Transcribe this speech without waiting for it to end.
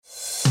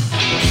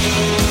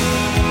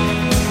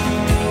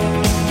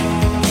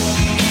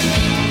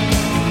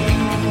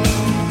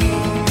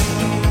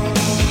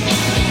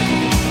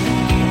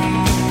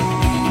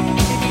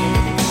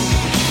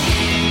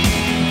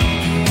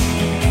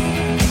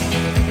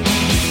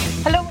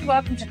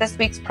Welcome to this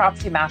week's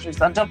Property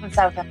Matters on Dublin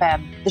South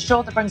FM, the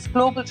show that brings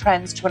global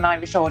trends to an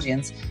Irish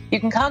audience. You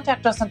can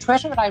contact us on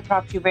Twitter at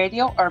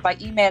iPropertyRadio or by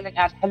emailing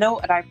at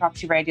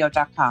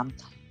hello@iPropertyRadio.com.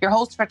 Your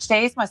host for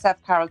today is myself,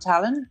 Carol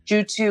Tallon.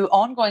 Due to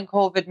ongoing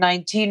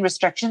COVID-19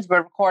 restrictions,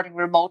 we're recording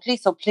remotely,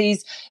 so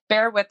please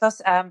bear with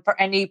us for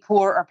any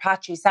poor or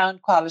patchy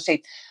sound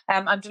quality.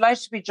 I'm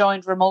delighted to be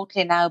joined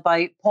remotely now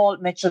by Paul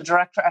Mitchell,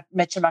 Director at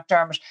Mitchell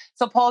McDermott.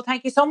 So, Paul,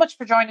 thank you so much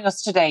for joining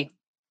us today.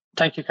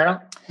 Thank you, Carol.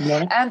 Good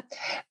morning.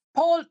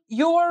 Paul,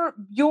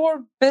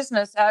 your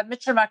business,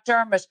 Mitchell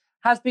McDermott,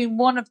 has been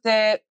one of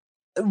the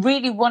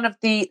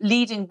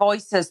leading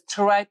voices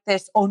throughout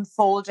this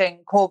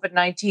unfolding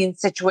COVID-19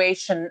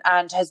 situation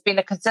and has been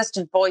a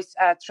consistent voice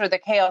through the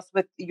chaos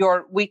with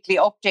your weekly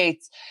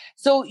updates.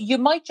 So you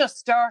might just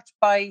start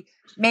by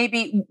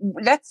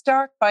let's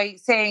start by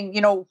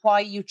saying,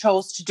 why you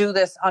chose to do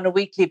this on a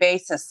weekly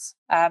basis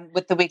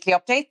with the weekly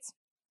updates.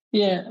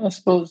 Yeah, I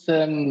suppose,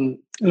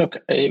 look,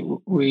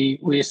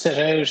 we set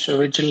out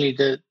originally,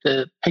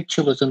 the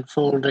picture was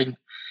unfolding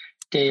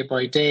day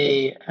by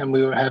day, and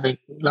we were having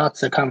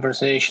lots of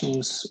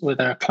conversations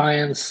with our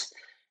clients,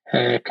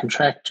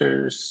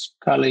 contractors,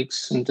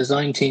 colleagues and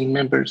design team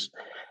members.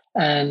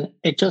 And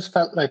it just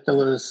felt like there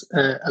was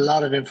a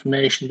lot of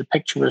information. The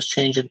picture was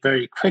changing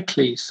very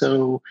quickly.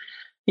 So,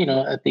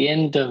 at the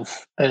end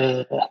of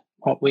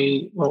what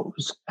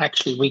was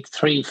actually week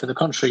 3 for the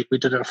country, we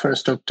did our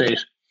first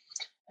update.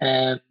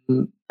 And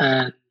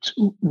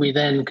we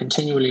then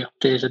continually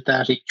updated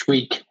that each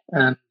week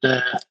and,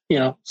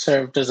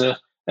 served as a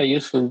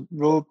useful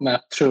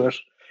roadmap through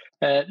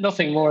it.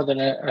 Nothing more than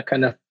a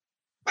kind of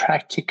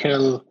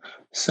practical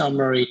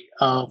summary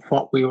of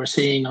what we were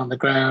seeing on the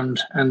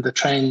ground and the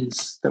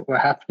trends that were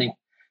happening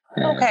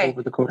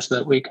over the course of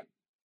that week.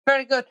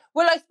 Very good.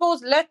 Well, I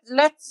suppose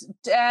let's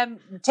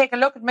take a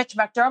look at Mitch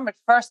McDermott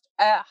first.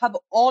 Have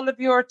all of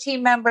your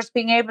team members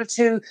been able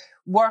to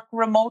work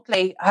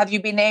remotely? Have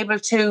you been able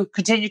to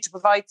continue to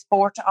provide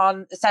support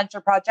on essential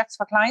projects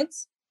for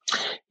clients?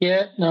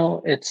 Yeah,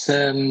 no, it's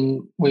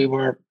we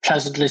were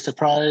pleasantly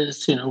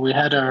surprised. We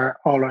had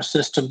all our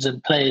systems in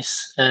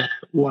place.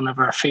 One of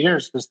our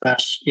fears was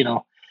that,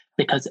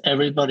 because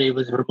everybody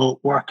was remote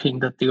working,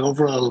 that the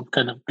overall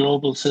kind of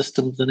global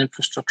systems and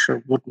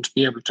infrastructure wouldn't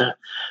be able to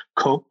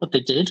cope, but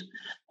they did.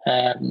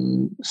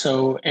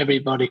 So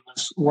everybody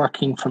was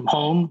working from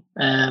home.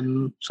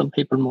 Some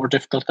people more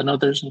difficult than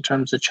others in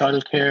terms of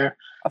childcare,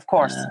 of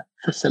course,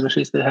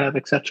 facilities they have,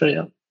 etc.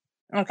 Yeah.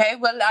 Okay,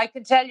 well, I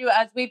can tell you,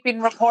 as we've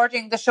been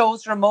recording the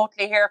shows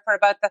remotely here for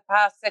about the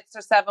past 6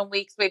 or 7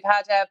 weeks, we've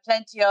had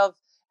plenty of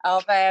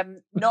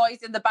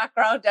noise in the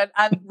background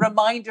and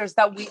reminders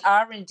that we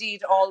are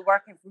indeed all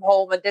working from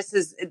home, and this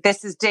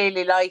is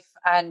daily life.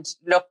 And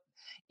look,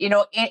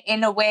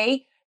 in a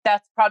way,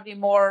 that's probably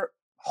more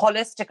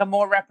holistic and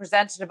more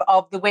representative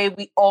of the way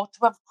we ought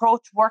to have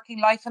approached working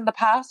life in the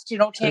past.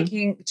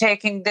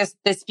 Taking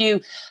this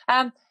view.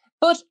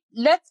 But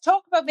let's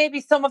talk about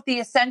maybe some of the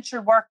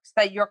essential works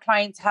that your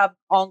clients have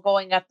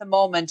ongoing at the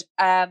moment.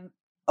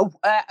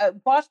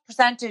 What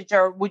percentage,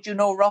 or would you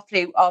know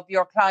roughly, of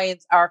your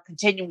clients are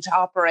continuing to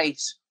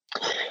operate?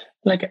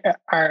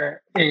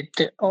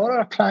 All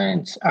our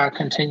clients are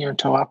continuing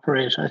to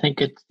operate. I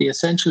think the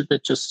essential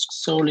bit just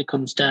solely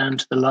comes down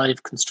to the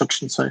live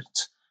construction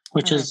sites,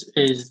 which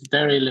is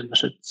very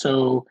limited.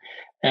 So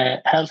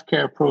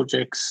healthcare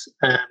projects,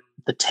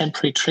 the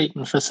temporary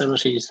treatment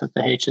facilities that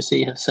the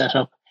HSE have set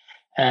up,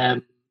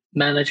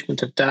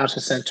 management of data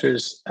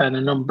centres, and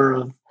a number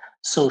of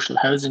social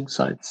housing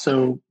sites.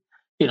 So,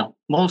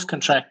 most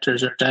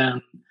contractors are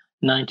down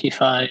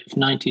 95,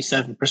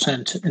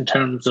 97% in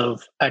terms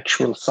of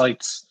actual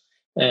sites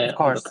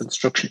under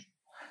construction.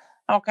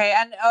 Okay,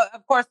 and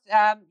of course,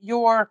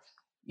 you're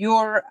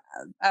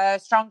a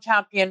strong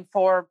champion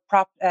for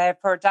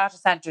data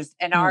centres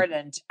in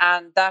Ireland,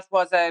 and that's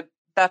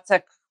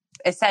a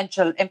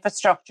essential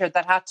infrastructure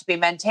that had to be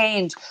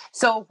maintained.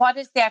 So what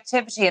is the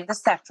activity in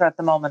this sector at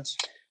the moment?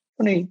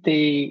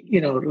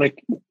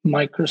 Like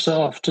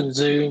Microsoft and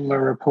Zoom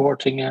are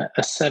reporting a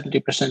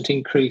 70%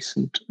 increase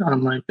in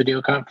online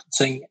video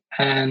conferencing,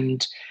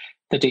 and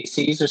the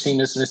DCs are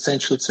seen as an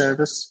essential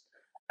service.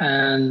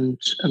 And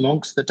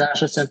amongst the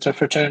data center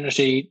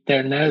fraternity,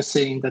 they're now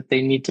seeing that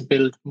they need to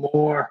build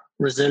more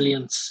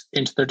resilience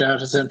into their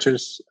data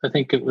centers. I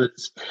think it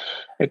was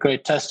a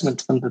great testament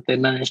to them that they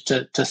managed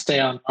to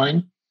stay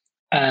online.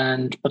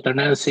 But they're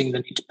now seeing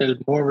the need to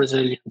build more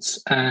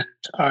resilience, and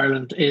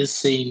Ireland is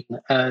seen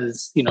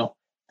as,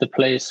 the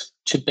place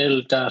to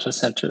build data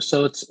centers.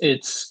 So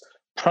it's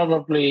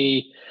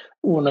probably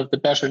one of the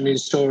better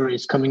news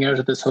stories coming out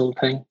of this whole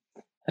thing.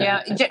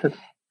 Yeah,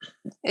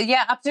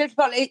 absolutely,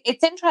 Paul.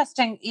 It's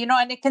interesting,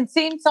 and it can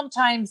seem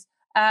sometimes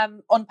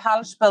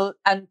unpalatable,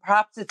 and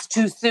perhaps it's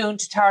too soon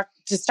to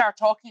to start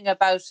talking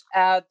about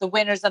the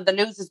winners and the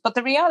losers. But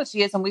the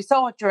reality is, and we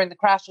saw it during the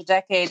crash a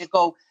decade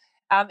ago,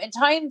 in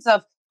times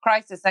of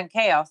crisis and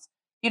chaos,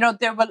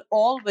 there will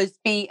always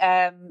be,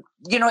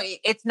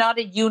 it's not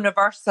a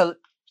universal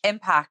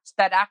impact,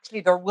 that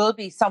actually there will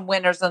be some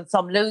winners and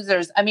some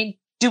losers. I mean,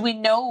 do we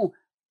know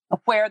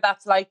where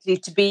that's likely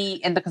to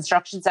be in the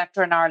construction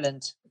sector in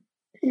Ireland?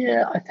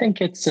 Yeah, I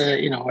think it's,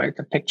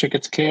 the picture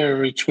gets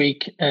clearer each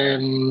week.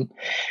 I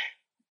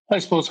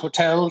suppose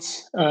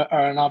hotels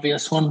are an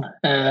obvious one.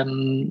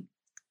 That,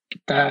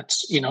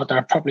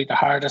 they're probably the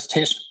hardest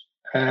hit.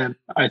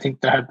 I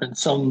think there have been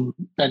some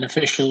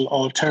beneficial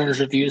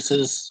alternative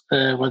uses,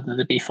 whether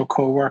they be for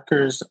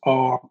co-workers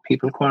or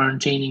people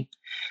quarantining.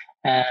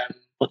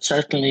 But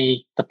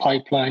certainly the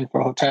pipeline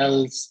for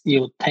hotels,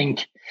 you would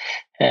think,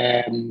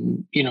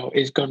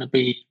 is going to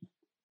be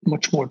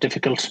much more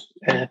difficult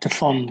to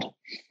fund.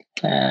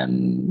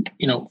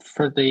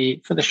 For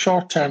the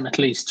short term at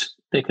least,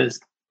 because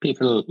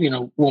people,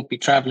 won't be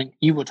traveling.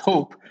 You would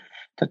hope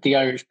that the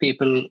Irish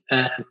people,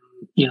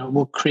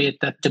 will create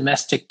that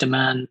domestic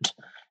demand,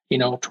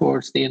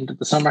 towards the end of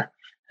the summer,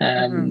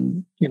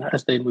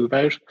 as they move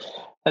out.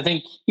 I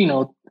think,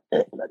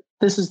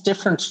 this is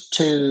different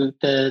to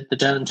the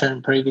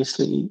downturn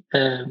previously. We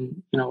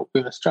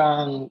have a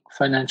strong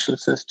financial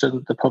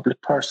system. The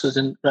public purse is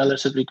in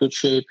relatively good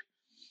shape.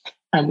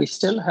 And we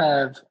still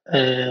have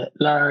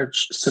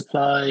large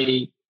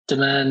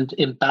supply-demand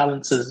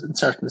imbalances in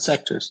certain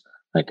sectors.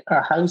 Like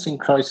our housing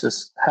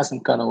crisis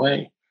hasn't gone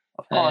away.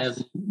 Of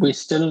course. We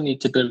still need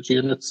to build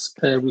units.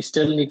 We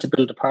still need to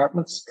build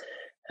apartments.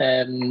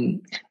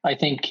 I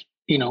think,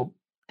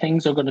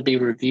 things are going to be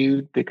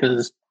reviewed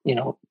because,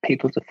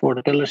 people's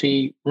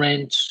affordability,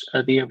 rent,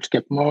 are they able to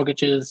get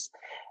mortgages,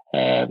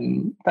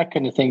 that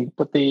kind of thing.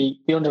 But the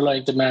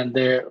underlying demand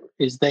there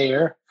is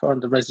there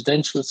on the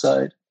residential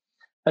side.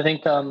 I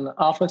think on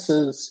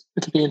offices,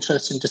 it'll be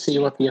interesting to see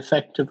what the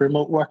effect of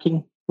remote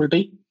working will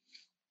be.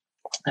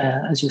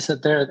 As you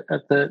said there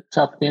at the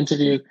top of the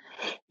interview,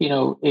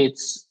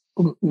 it's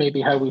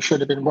maybe how we should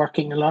have been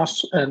working a lot.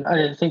 And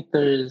I think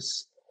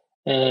there's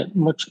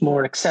much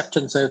more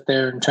acceptance out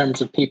there in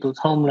terms of people's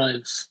home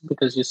lives,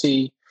 because you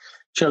see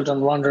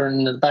children wandering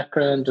in the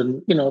background,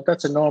 and,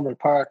 that's a normal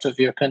part of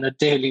your kind of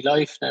daily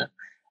life now.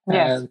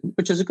 Yes.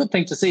 Which is a good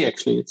thing to see,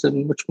 actually. It's a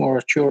much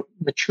more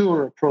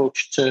mature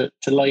approach to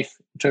life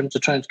in terms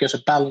of trying to get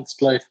a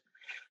balanced life.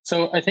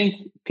 So I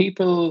think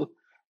people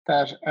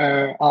that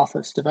are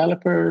office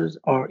developers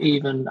or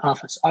even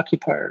office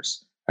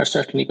occupiers are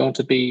certainly going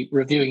to be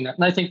reviewing that.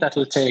 And I think that's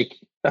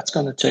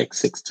going to take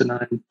 6 to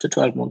 9 to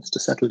 12 months to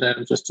settle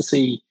down, just to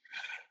see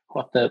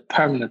what the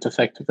permanent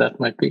effect of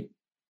that might be.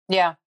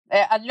 Yeah.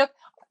 And look,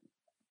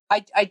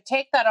 I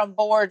take that on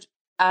board.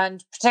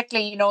 And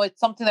particularly, it's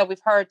something that we've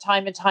heard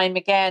time and time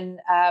again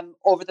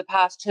over the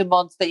past 2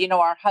 months, that,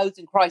 our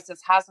housing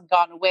crisis hasn't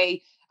gone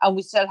away and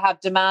we still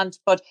have demand.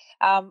 But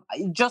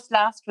just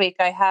last week,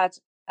 I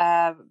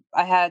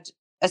had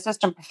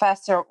Assistant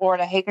Professor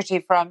Orla Hegarty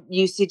from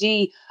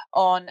UCD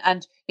on,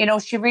 and,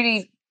 she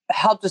really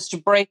helped us to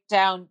break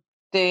down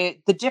the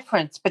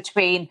difference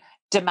between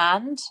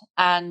demand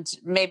and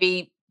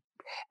maybe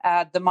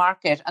the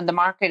market. And the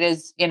market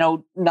is,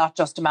 not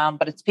just demand,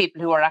 but it's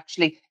people who are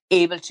actually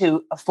able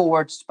to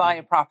afford to buy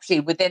a property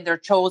within their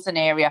chosen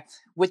area,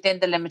 within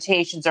the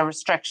limitations or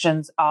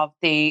restrictions of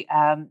the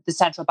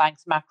central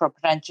bank's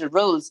macroprudential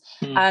rules.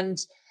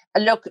 And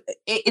look,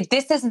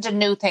 this isn't a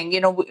new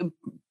thing.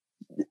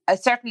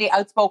 Certainly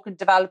outspoken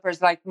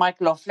developers like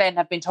Michael O'Flynn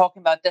have been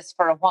talking about this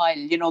for a while,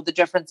 the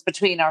difference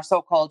between our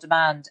so-called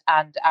demand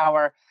and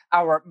our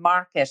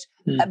market.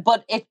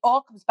 But it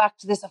all comes back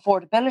to this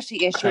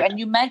affordability issue. Correct. And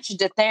you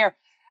mentioned it there.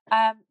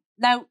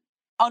 Now,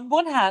 on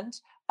one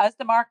hand, as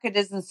the market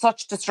is in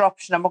such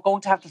disruption, and we're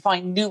going to have to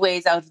find new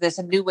ways out of this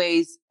and new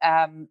ways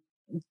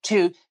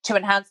to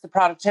enhance the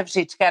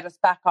productivity to get us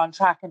back on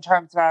track in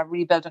terms of our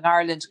Rebuilding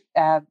Ireland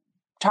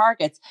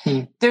targets,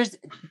 there's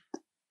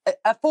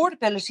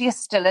affordability is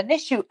still an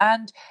issue.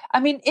 And I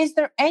mean, is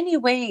there any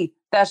way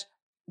that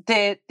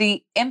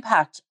the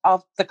impact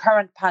of the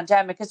current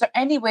pandemic, is there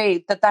any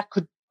way that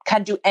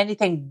can do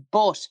anything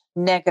but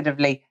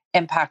negatively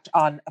impact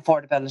on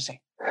affordability?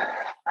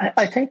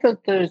 I think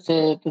that there's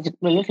a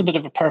little bit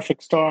of a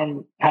perfect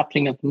storm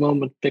happening at the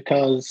moment,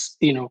 because,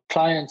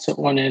 clients at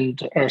one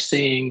end are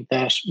seeing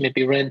that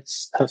maybe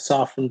rents have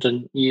softened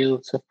and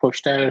yields have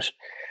pushed out.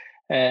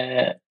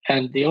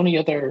 And the only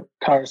other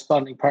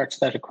corresponding part to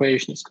that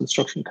equation is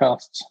construction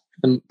costs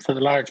for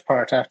the large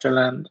part after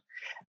land.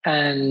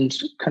 And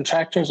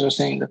contractors are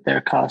saying that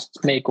their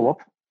costs may go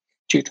up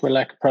due to a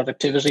lack of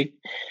productivity.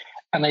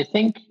 And I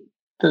think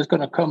there's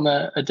going to come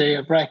a day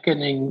of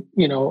reckoning,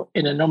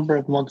 in a number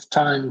of months'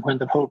 time, when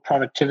the whole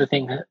productivity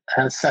thing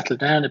has settled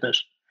down a bit.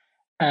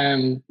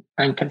 And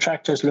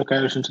contractors look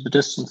out into the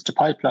distance to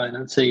pipeline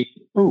and say,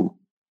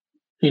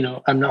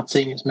 I'm not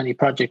seeing as many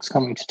projects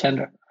coming to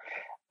tender.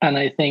 And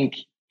I think,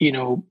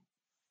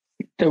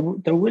 there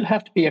will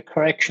have to be a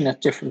correction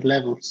at different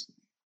levels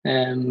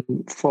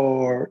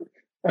for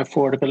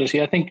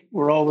affordability. I think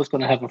we're always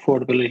going to have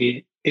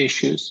affordability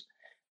issues.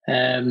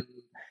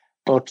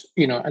 But,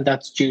 and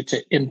that's due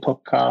to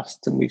input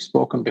costs. And we've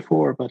spoken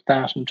before about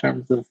that in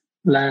terms of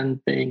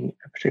land being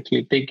a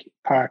particularly big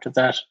part of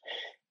that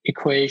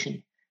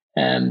equation.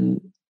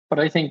 But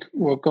I think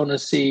we're going to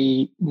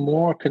see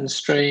more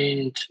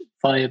constrained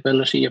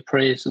viability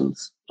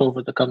appraisals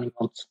over the coming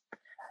months.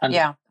 And,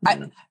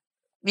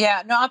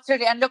 Yeah, no,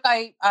 absolutely. And look,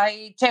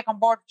 I take on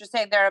board what you're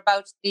saying there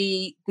about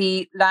the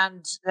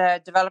land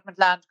development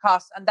land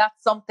costs. And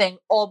that's something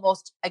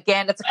almost,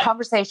 again, it's a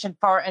conversation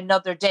for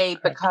another day,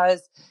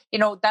 because,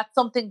 that's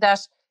something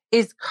that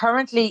is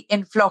currently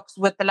in flux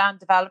with the Land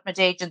Development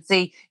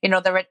Agency.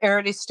 They're at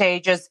early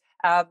stages,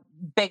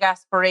 big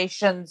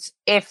aspirations.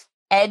 If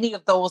any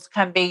of those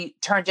can be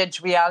turned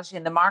into reality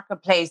in the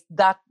marketplace,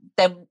 that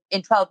then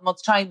in 12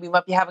 months' time, we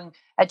might be having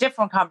a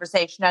different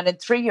conversation. And in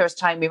 3 years'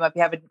 time, we might be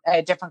having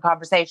a different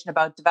conversation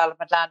about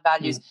development land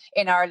values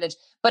in Ireland.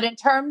 But in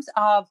terms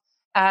of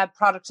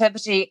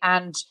productivity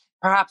and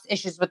perhaps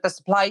issues with the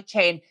supply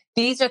chain,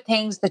 these are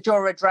things that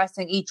you're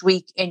addressing each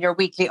week in your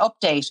weekly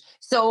update.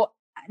 So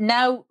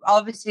now,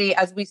 obviously,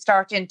 as we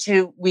start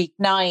into week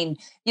 9,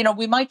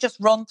 we might just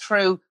run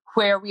through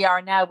where we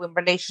are now in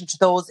relation to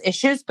those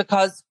issues,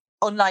 because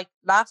unlike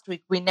last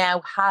week, we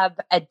now have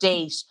a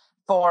date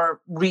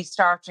for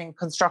restarting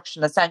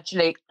construction,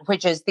 essentially,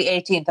 which is the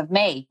 18th of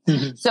May.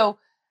 Mm-hmm. So,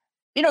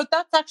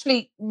 that's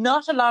actually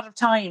not a lot of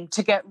time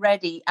to get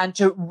ready and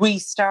to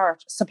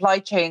restart supply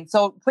chain.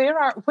 So where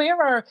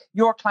are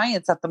your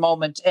clients at the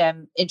moment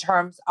in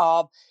terms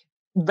of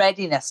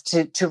readiness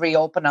to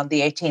reopen on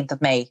the 18th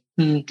of May?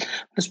 I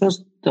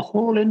suppose the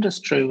whole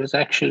industry was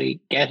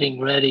actually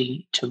getting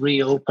ready to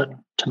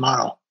reopen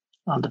tomorrow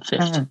on the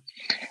 5th.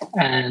 Mm-hmm.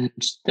 And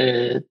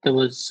there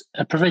was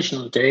a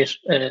provisional date,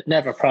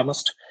 never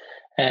promised,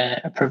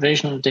 a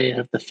provisional date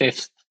of the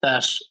 5th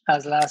that,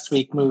 as last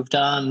week moved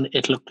on,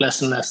 it looked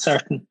less and less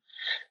certain.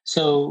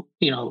 So,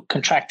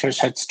 contractors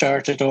had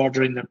started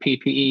ordering their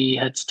PPE,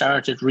 had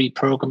started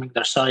reprogramming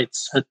their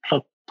sites, had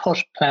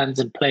put plans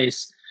in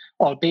place,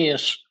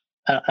 albeit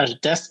at a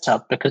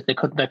desktop, because they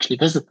couldn't actually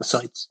visit the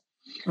sites.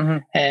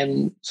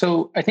 Mm-hmm.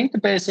 So I think the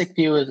basic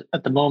view is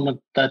at the moment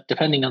that,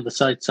 depending on the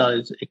site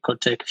size, it could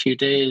take a few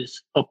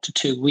days up to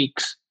 2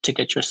 weeks to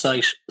get your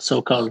site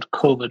so-called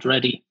COVID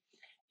ready,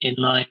 in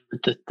line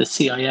with the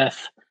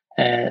CIF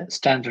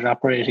standard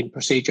operating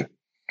procedure.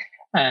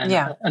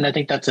 And I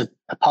think that's a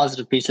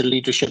positive piece of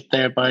leadership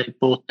there by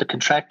both the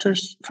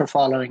contractors for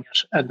following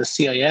it and the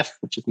CIF,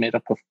 which is made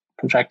up of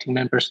contracting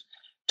members,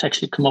 to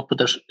actually come up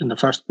with it in the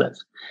first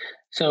place.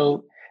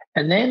 So,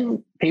 and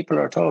then people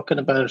are talking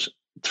about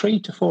 3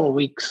 to 4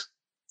 weeks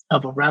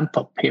of a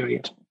ramp-up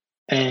period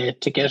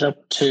to get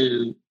up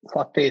to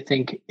what they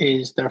think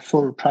is their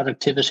full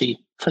productivity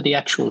for the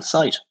actual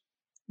site.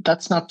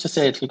 That's not to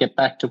say it'll get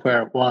back to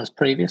where it was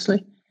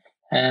previously,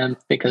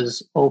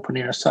 because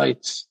open-air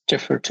sites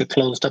differ to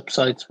closed-up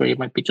sites where you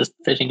might be just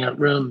fitting out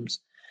rooms.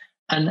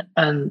 And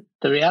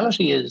the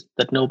reality is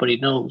that nobody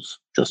knows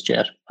just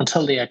yet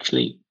until they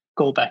actually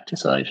go back to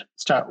site,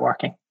 start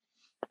working.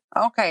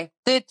 Okay.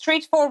 The 3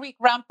 to 4 week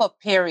ramp-up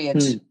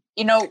period,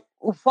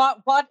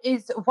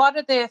 what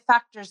are the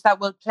factors that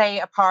will play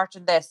a part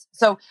in this?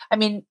 So, I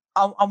mean,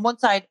 on one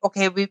side,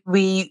 okay,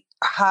 we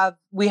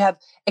have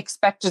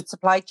expected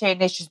supply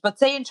chain issues, but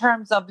say in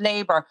terms of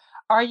labour,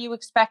 are you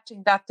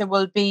expecting that there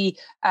will be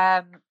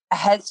a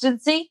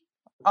hesitancy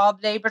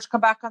of labour to come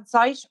back on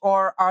site,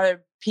 or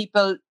are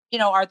people,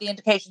 are the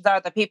indications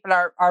that people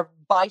are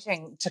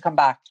biting to come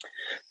back?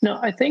 No,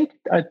 I think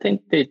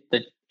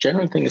the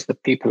general thing is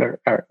that people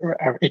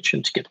are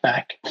itching to get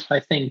back. I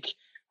think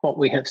what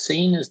we have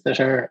seen is that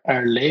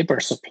our labour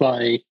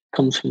supply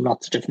comes from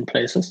lots of different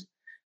places.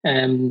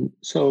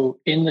 So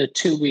in the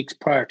 2 weeks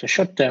prior to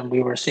shutdown,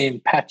 we were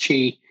seeing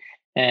patchy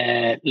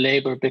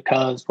labour,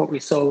 because what we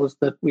saw was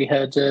that we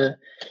had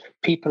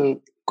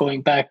people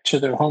going back to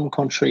their home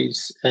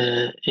countries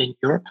in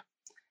Europe.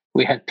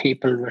 We had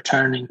people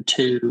returning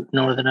to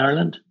Northern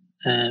Ireland.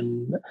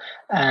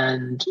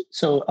 And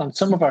so on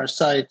some of our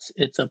sites,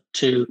 it's up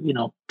to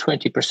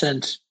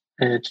 20%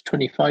 to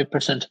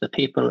 25% of the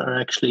people are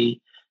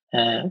actually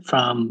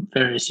from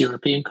various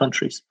European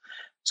countries.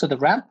 So the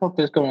ramp up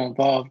is going to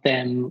involve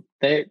them.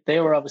 They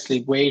were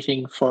obviously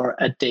waiting for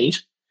a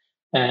date.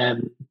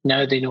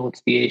 Now they know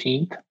it's the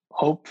 18th.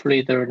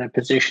 Hopefully they're in a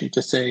position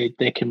to say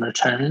they can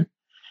return.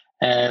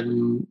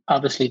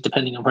 Obviously,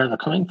 depending on where they're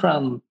coming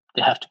from,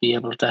 they have to be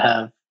able to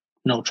have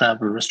no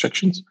travel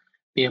restrictions,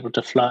 be able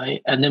to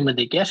fly. And then when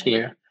they get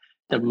here,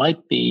 there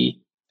might be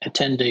a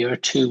 10-day or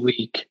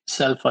 2-week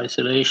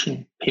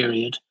self-isolation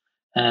period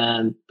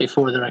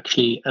before they're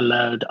actually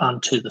allowed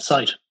onto the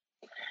site.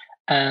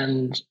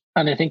 And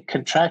I think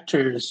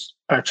contractors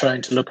are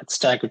trying to look at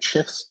staggered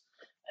shifts,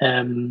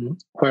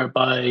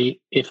 whereby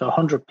if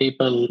 100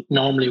 people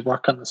normally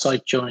work on the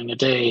site during a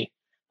day,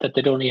 that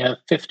they'd only have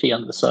 50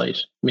 on the site,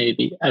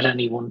 maybe at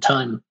any one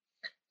time.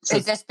 So,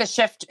 is this the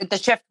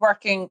shift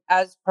working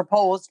as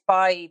proposed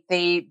by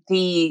the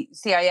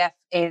CIF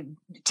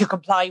to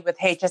comply with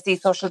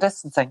HSE social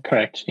distancing?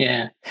 Correct,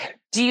 yeah.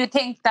 Do you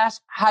think that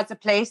has a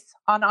place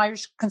on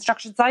Irish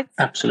construction sites?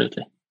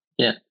 Absolutely.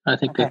 Yeah, I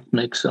think it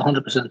makes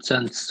 100%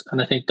 sense.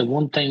 And I think the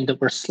one thing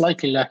that we're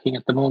slightly lacking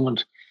at the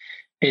moment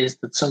is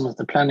that some of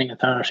the planning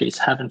authorities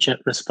haven't yet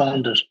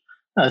responded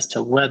as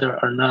to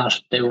whether or not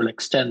they will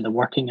extend the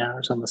working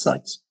hours on the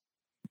sites.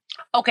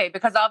 Okay,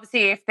 because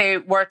obviously if they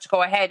were to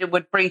go ahead, it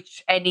would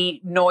breach any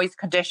noise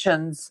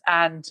conditions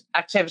and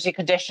activity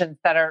conditions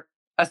that are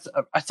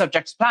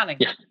subject to planning.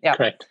 Yeah,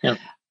 correct. Yeah.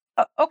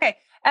 Okay.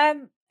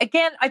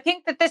 Again, I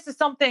think that this is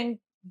something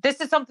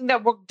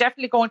that we're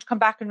definitely going to come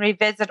back and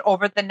revisit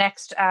over the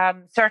next,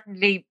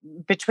 certainly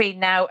between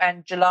now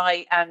and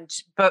July, and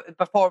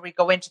before we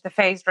go into the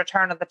phased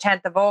return on the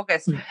 10th of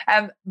August.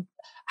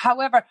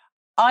 However,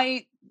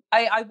 I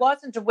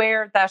wasn't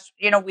aware that,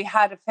 we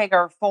had a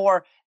figure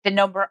for the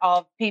number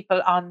of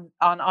people on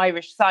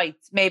Irish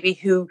sites, maybe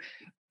who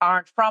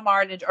aren't from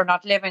Ireland or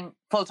not living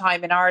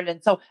full-time in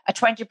Ireland. So a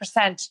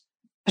 20%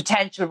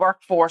 potential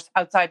workforce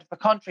outside of the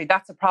country,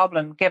 that's a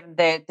problem given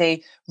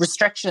the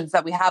restrictions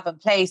that we have in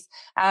place,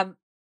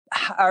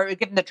 or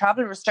given the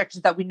travel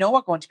restrictions that we know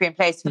are going to be in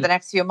place for the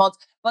next few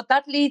months. But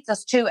that leads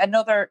us to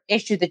another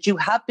issue that you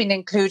have been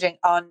including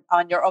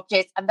on your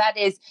updates, and that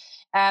is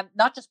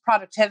not just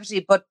productivity,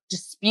 but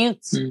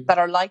disputes that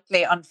are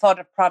likely on foot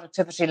of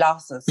productivity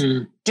losses.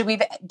 Do we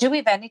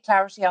have any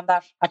clarity on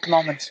that at the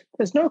moment?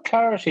 There's no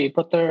clarity,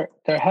 but there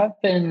have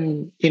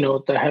been,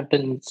 there have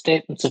been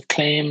statements of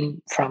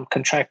claim from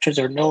contractors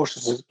or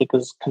notices,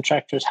 because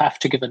contractors have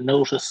to give a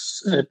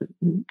notice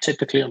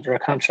typically under a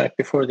contract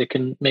before they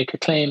can make a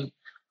claim.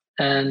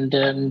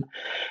 And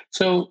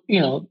so,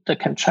 the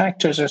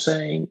contractors are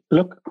saying,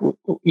 look,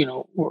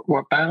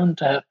 we're bound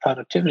to have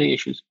productivity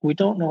issues. We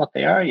don't know what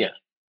they are yet,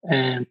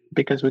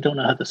 because we don't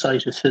know how the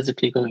site is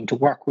physically going to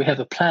work. We have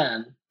a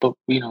plan, but,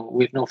 we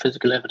have no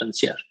physical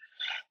evidence yet.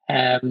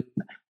 And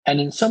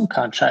in some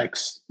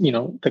contracts,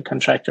 the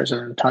contractors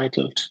are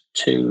entitled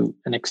to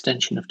an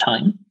extension of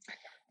time,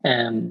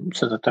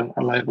 so that they're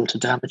not liable to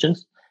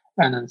damages.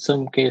 And in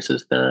some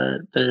cases,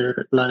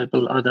 they're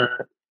liable, or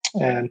they're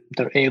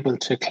able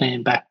to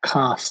claim back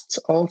costs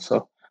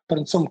also, but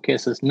in some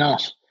cases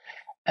not.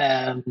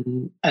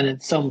 And in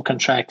some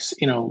contracts,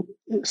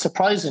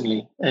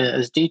 surprisingly,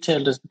 as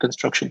detailed as the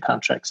construction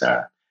contracts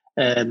are,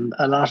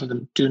 a lot of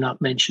them do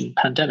not mention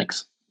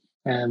pandemics.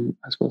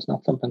 I suppose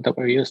not something that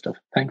we're used to,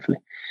 thankfully.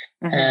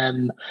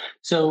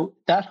 So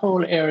that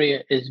whole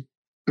area is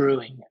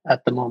brewing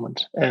at the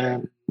moment,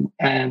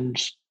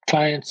 and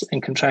clients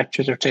and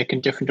contractors are taking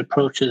different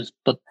approaches,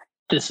 but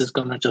this is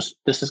going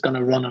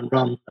to run and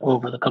run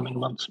over the coming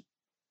months.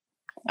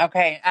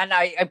 Okay, and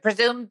I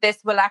presume this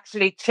will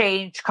actually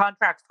change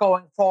contracts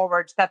going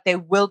forward, that they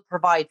will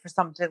provide for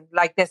something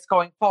like this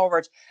going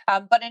forward.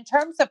 But in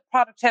terms of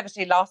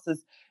productivity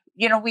losses,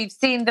 we've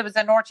seen there was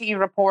an RTE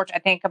report, I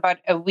think about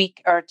a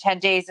week or 10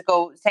 days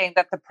ago, saying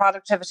that the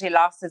productivity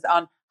losses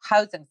on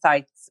housing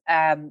sites,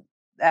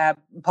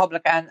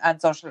 public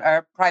and social,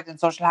 or private and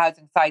social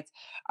housing sites,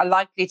 are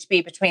likely to be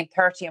between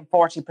 30 and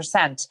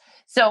 40%.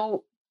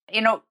 So,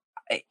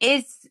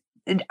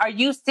 are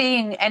you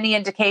seeing any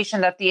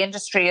indication that the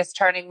industry is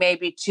turning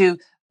maybe to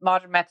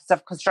modern methods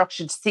of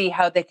construction to see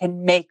how they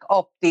can make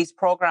up these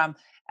program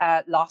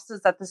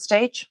losses at this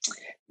stage?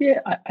 Yeah,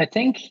 I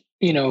think,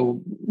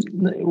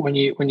 when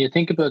you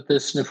think about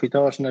this, and if we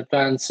thought in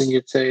advance, and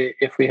you'd say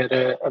if we had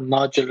a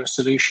modular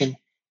solution,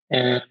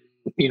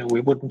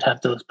 we wouldn't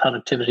have those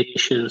productivity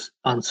issues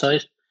on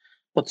site,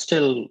 but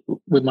still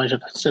we might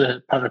have still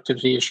had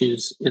productivity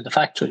issues in the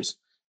factories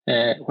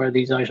where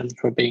these items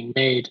were being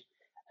made.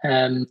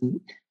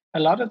 A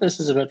lot of this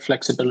is about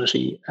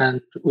flexibility,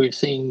 and we've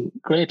seen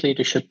great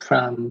leadership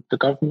from the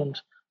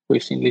government.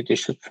 We've seen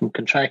leadership from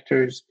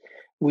contractors.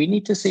 We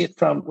need to see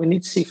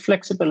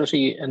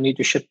flexibility and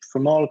leadership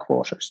from all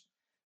quarters,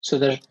 so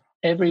that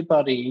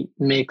everybody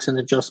makes an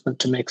adjustment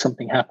to make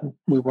something happen.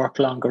 We work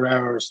longer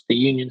hours. The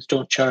unions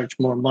don't charge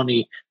more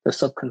money. The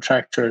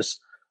subcontractors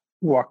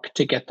work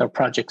to get their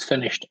projects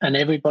finished, and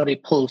everybody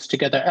pulls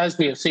together, as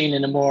we have seen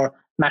in a more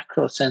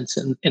macro sense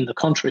in the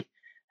country.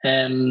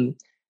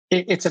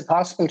 It's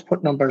impossible to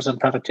put numbers on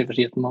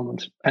productivity at the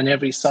moment, and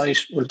every site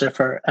will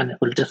differ, and it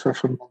will differ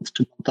from month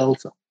to month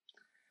also.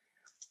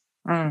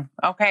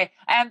 Okay.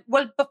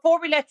 Well,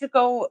 before we let you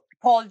go,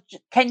 Paul,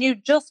 can you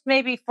just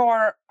maybe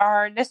for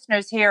our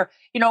listeners here,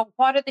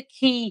 what are the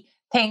key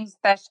things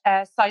that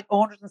site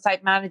owners and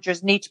site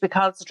managers need to be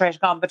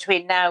concentrating on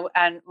between now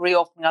and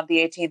reopening on the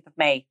 18th of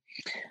May?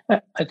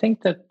 I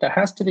think that there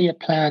has to be a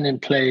plan in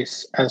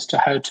place as to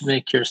how to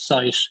make your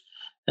site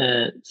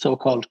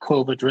so-called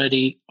COVID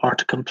ready, or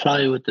to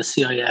comply with the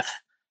CIF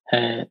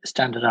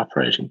standard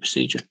operating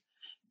procedure.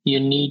 You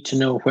need to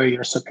know where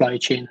your supply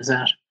chain is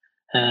at.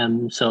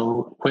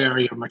 So where are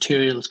your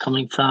materials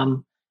coming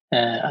from?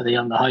 Are they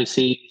on the high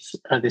seas?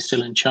 Are they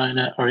still in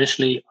China or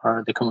Italy? Or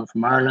are they coming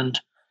from Ireland?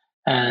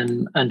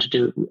 And to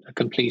do a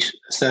complete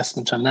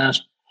assessment on that,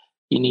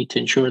 you need to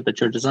ensure that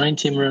your design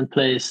team are in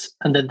place,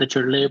 and then that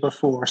your labour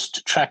force,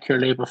 to track your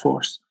labour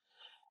force.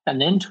 And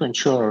then to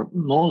ensure,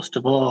 most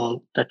of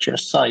all, that your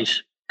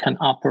site can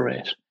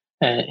operate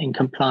in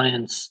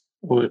compliance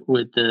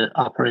with the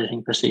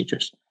operating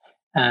procedures.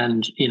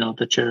 and,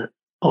 that you're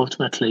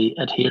ultimately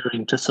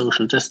adhering to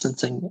social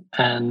distancing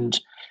and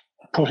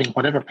putting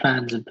whatever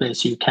plans in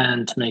place you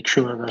can to make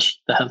sure that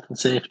the health and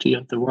safety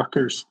of the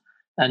workers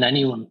and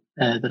anyone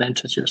that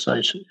enters your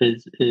site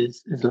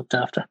is looked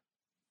after.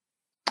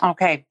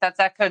 Okay, that's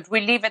excellent.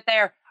 We'll leave it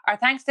there. Our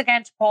thanks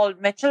again to Paul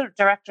Mitchell,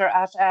 Director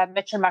at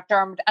Mitchell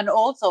McDermott, and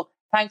also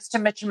thanks to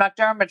Mitchell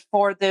McDermott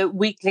for the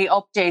weekly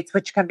updates,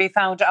 which can be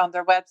found on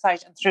their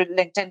website and through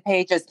LinkedIn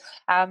pages.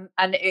 And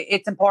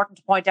it's important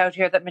to point out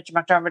here that Mitchell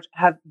McDermott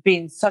have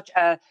been such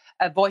a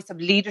voice of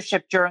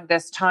leadership during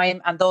this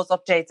time, and those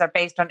updates are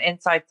based on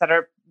insights that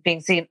are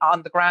being seen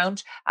on the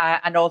ground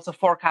and also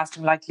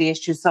forecasting likely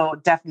issues. So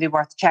definitely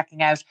worth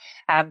checking out.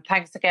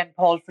 Thanks again,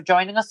 Paul, for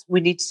joining us.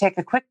 We need to take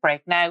a quick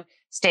break now.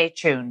 Stay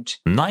tuned.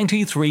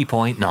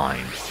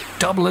 93.9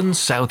 Dublin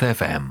South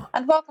FM.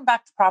 And welcome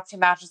back to Property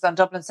Matters on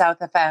Dublin South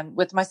FM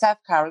with myself,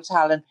 Carol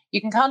Tallon.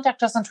 You can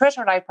contact us on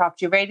Twitter at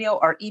iPropertyRadio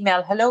or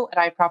email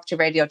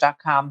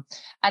hello@iPropertyRadio.com.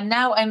 And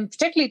now I'm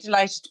particularly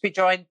delighted to be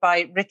joined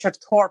by Richard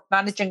Thorpe,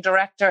 Managing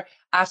Director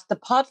at the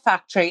Pod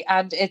Factory.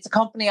 And it's a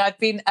company I've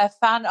been a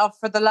fan of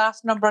for the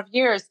last number of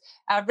years.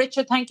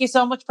 Richard, thank you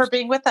so much for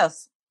being with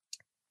us.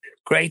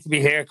 Great to be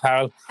here,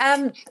 Carol.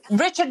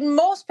 Richard,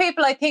 most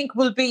people, I think,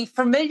 will be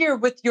familiar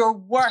with your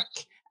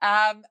work,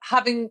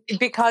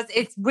 because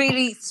it's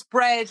really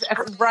spread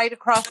right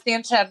across the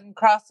internet and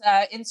across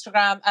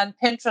Instagram and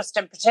Pinterest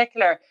in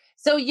particular.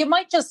 So you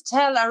might just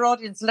tell our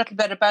audience a little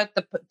bit about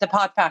the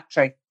Pod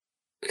Factory.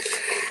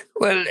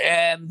 Well,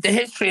 the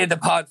history of the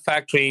Pod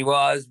Factory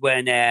was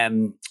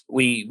when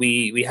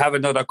we have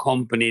another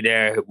company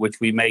there, which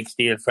we make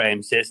steel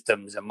frame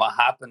systems. And what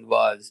happened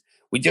was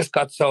we just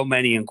got so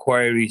many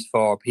inquiries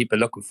for people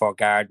looking for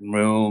garden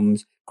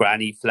rooms,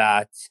 granny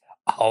flats,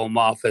 home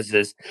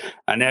offices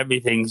and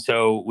everything.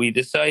 So we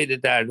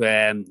decided that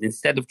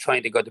instead of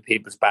trying to go to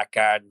people's back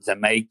gardens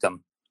and make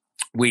them,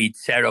 we'd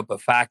set up a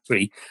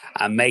factory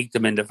and make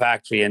them in the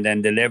factory and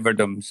then deliver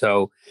them.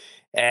 So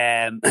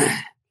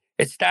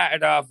it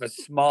started off as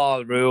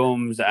small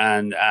rooms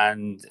and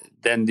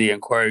then the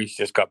inquiries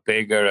just got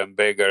bigger and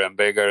bigger and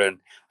bigger.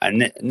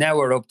 And now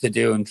we're up to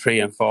doing 3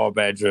 and 4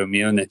 bedroom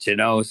units,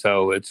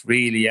 so it's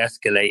really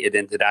escalated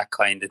into that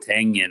kind of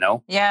thing,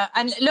 Yeah.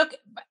 And look,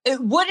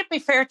 would it be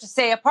fair to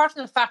say, apart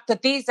from the fact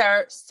that these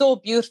are so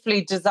beautifully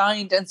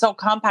designed and so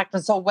compact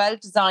and so well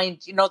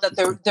designed,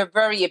 that they're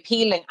very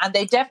appealing, and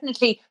they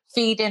definitely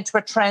feed into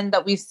a trend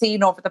that we've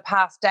seen over the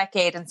past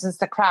decade and since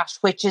the crash,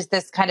 which is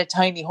this kind of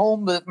tiny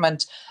home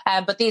movement.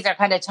 But these are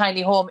kind of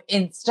tiny home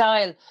in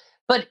style.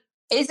 But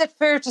is it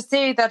fair to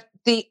say that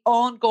the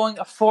ongoing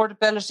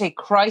affordability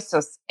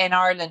crisis in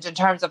Ireland in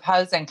terms of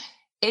housing,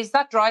 is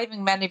that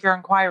driving many of your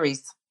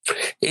inquiries?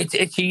 It's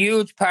a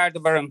huge part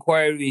of our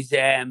inquiries.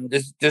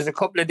 There's a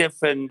couple of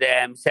different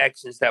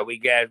sections that we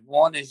get.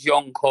 One is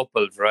young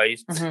couples,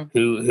 right,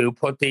 who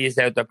put these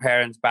out their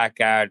parents' back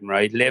garden,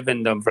 right, live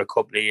in them for a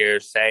couple of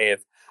years,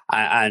 save,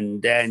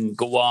 and then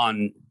go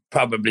on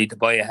probably to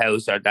buy a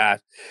house or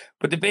that.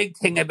 But the big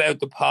thing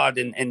about the pod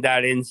in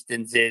that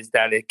instance is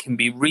that it can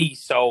be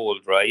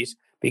resold, right,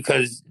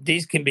 because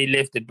these can be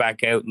lifted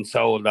back out and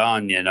sold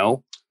on,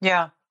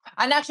 Yeah.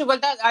 And actually, well,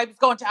 that I was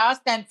going to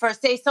ask then, for,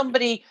 say,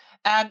 somebody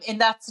in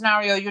that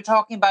scenario you're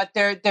talking about,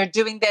 they're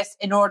doing this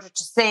in order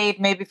to save,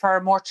 maybe for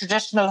a more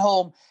traditional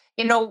home.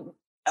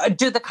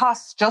 Do the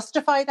costs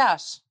justify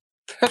that?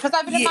 Because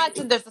I would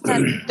imagine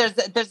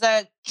there's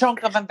a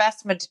chunk of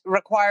investment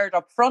required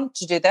up front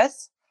to do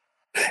this.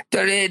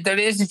 There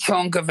is a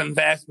chunk of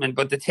investment,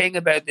 but the thing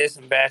about this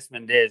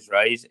investment is,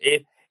 right,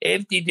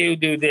 if they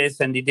do this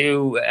and they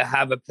do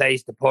have a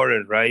place to put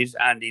it, right,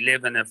 and they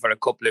live in it for a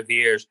couple of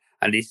years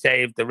and they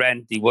save the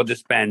rent they would have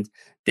spent,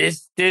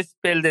 this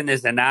building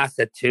is an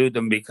asset to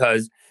them,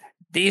 because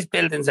these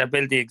buildings are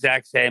built the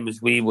exact same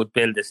as we would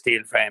build a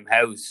steel frame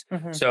house.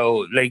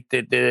 So like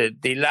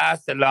they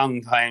last a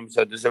long time.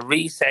 So there's a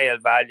resale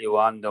value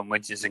on them,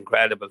 which is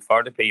incredible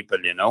for the people,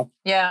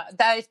 Yeah,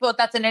 I suppose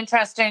that's an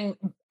interesting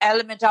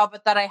element of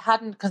it that I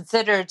hadn't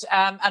considered.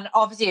 And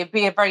obviously it'd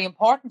be a very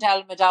important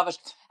element of it.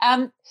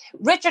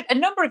 Richard, a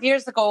number of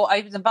years ago,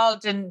 I was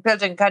involved in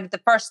building kind of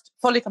the first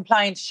fully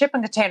compliant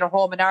shipping container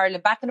home in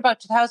Ireland back in about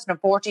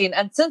 2014.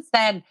 And since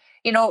then,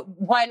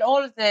 while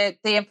all of the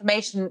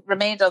information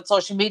remained on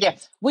social media,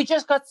 we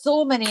just got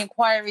so many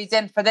inquiries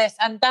in for this.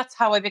 And that's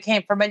how I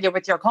became familiar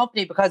with your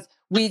company, because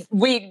we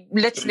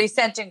literally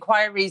sent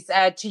inquiries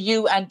to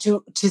you and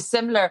to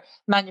similar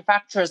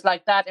manufacturers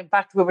like that. In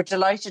fact, we were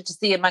delighted to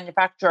see a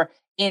manufacturer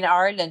in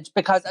Ireland,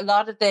 because a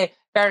lot of the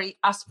very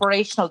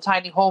aspirational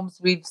tiny homes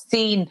we've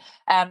seen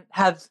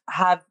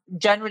have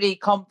generally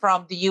come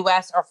from the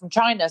US or from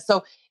China.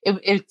 So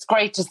it's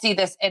great to see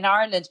this in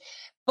Ireland.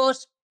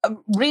 But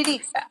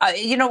really,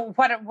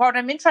 what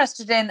I'm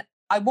interested in,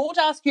 I won't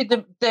ask you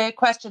the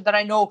question that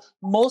I know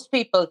most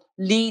people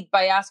lead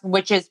by asking,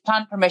 which is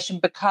plan permission,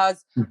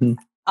 because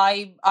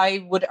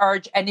I would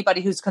urge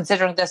anybody who's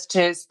considering this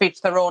to speak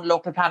to their own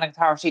local planning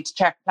authority to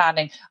check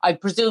planning. I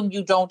presume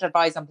you don't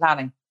advise on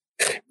planning.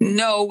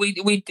 No, we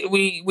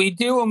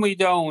do and we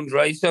don't,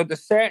 right? So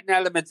there's certain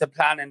elements of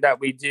planning that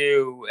we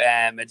do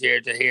adhere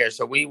to here.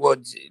 So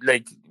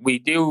we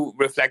do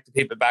reflect the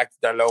people back to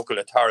their local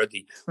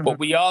authority, but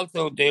we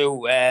also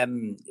do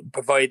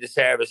provide the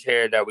service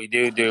here that we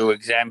do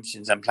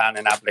exemptions and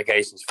planning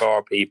applications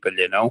for people,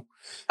 you know.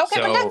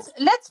 Okay, so, but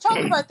let's talk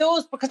about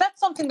those, because that's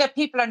something that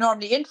people are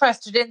normally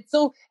interested in.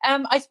 So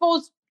I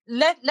suppose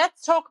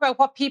let's talk about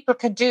what people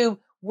can do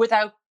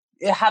without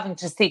having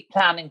to seek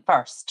planning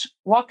first.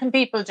 What can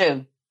people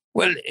do?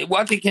 Well,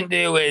 what they can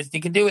do is they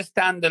can do a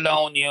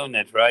standalone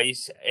unit, right,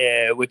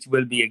 which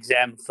will be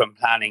exempt from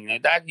planning. Now,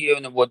 that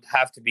unit would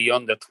have to be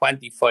under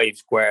 25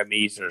 square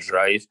metres,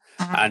 right,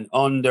 and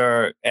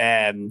under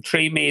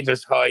 3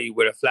 metres high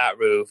with a flat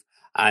roof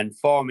and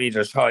 4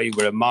 metres high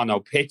with a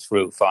mono pitch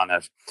roof on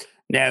it.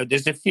 Now,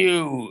 there's a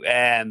few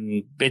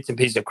bits and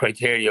pieces of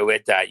criteria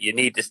with that. You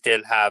need to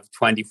still have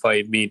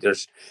 25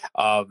 metres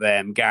of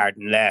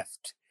garden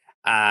left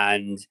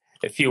and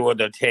a few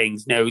other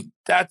things. Now,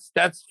 that's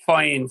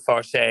fine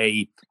for,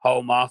 say,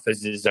 home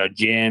offices or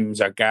gyms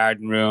or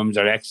garden rooms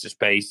or extra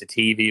space, a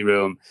TV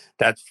room.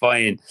 That's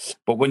fine.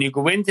 But when you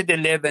go into the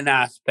living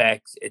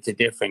aspects, it's a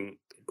different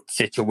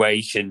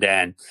situation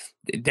then.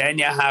 Then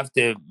you have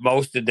to,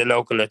 most of the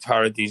local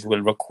authorities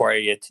will require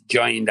you to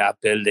join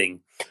that building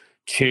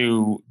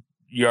to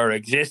your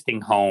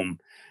existing home.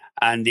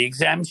 And the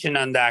exemption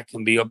on that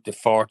can be up to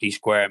 40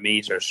 square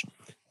metres.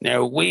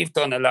 Now, we've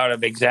done a lot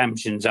of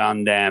exemptions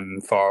on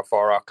them for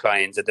our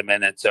clients at the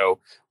minute. So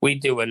we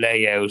do a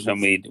layout and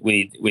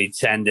we'd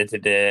send it to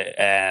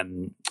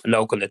the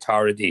local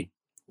authority.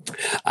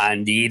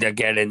 And they either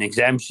get an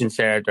exemption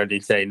cert or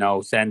they'd say,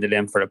 no, send it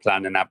in for a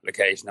planning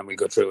application and we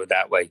go through it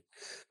that way.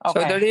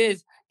 Okay. So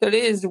there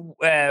is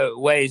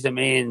ways and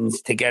means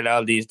to get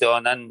all these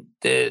done. And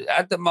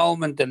at the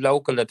moment, the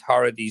local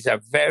authorities are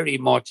very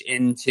much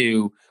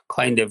into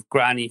kind of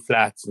granny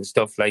flats and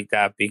stuff like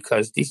that,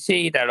 because they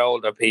see that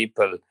older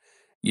people,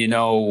 you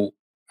know,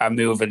 are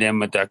moving in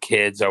with their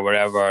kids or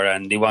wherever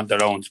and they want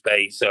their own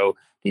space. So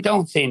they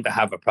don't seem to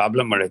have a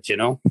problem with it, you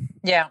know.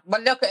 Yeah,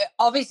 well, look,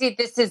 obviously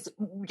this is,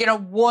 you know,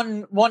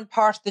 one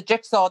part of the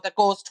jigsaw that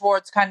goes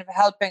towards kind of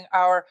helping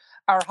our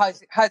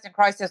housing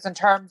crisis in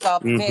terms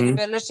of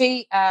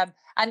availability and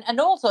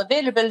also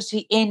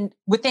availability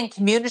within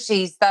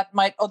communities that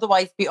might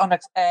otherwise be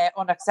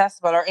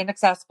unaccessible or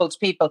inaccessible to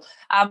people.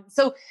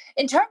 So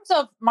in terms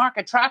of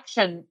market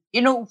traction,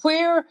 you know, who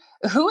are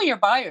your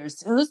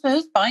buyers?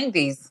 Who's buying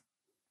these?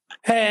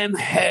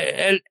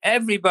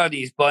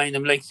 Everybody's buying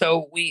them. Like,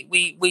 so we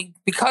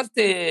because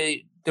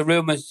the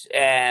room is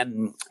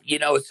you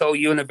know, so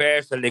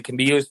universal, it can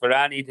be used for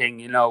anything.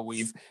 You know,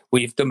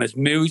 we've them as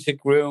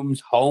music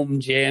rooms, home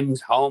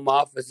gyms, home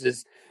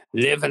offices,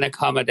 living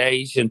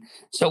accommodation.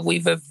 So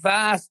we've a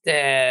vast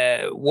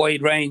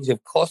wide range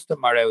of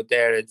customer out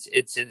there.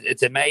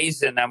 It's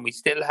amazing, and we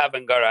still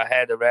haven't got our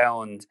head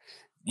around,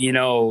 you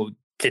know,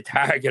 the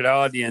target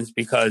audience,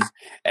 because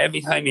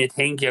every time you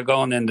think you're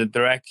going in the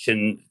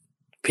direction,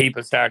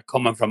 people start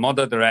coming from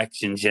other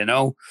directions, you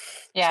know.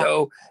 Yeah.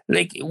 So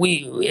like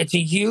it's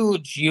a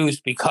huge use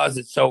because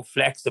it's so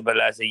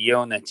flexible as a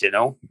unit, you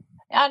know.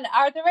 And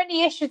are there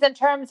any issues in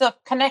terms of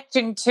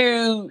connecting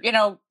to, you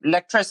know,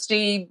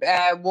 electricity,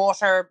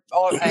 water,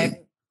 or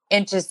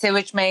into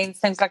sewage mains,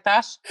 things like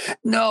that?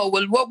 No.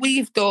 Well, what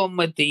we've done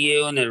with the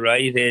unit,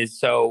 right, is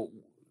so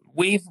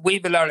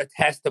we've a lot of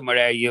testing with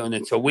our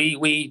units. So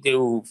we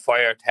do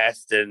fire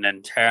testing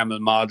and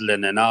thermal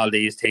modelling and all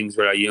these things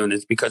with our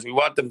units, because we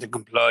want them to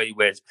comply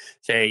with,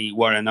 say,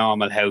 what a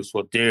normal house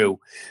would do.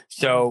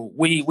 So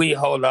we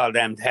hold all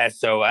them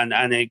tests. So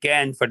and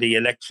again, for the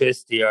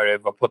electricity, or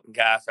if we're putting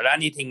gas or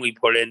anything we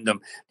put in them,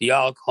 they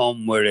all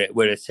come with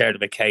a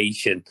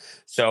certification.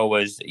 So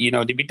as you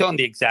know, they'll be done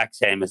the exact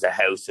same as a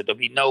house. So there'll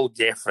be no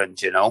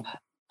difference, you know.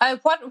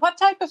 What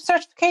type of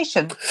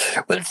certification?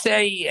 Well,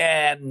 say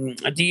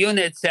the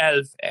unit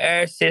itself,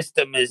 our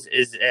system is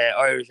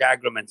Irish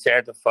Agreement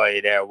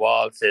certified, our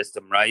wall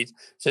system, right?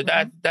 So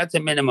that's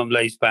a minimum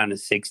lifespan of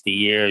 60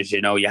 years.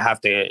 You know, you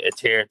have to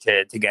adhere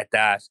to get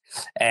that.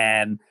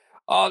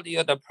 All the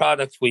other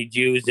products we'd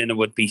use in it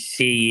would be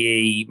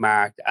CE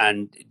marked,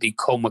 and they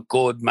come with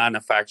good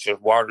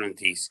manufacturer's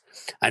warranties.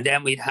 And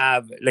then we'd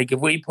have, like, if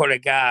we put a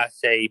gas,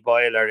 say,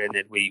 boiler in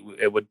it,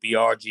 it would be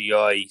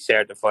RGI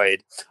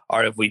certified.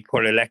 Or if we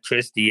put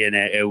electricity in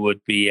it, it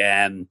would be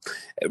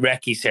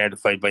Recce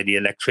certified by the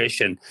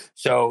electrician.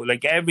 So,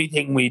 like,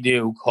 everything we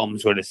do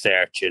comes with a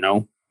cert, you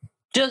know.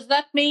 Does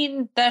that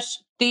mean that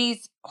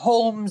these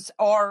homes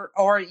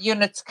or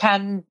units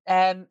can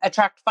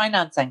attract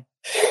financing?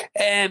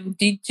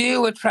 They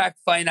do attract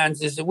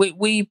finances.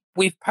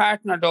 We've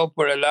partnered up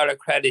with a lot of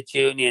credit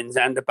unions,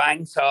 and the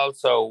banks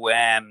also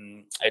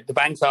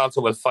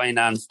will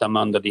finance them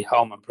under the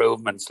home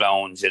improvements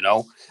loans, you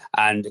know.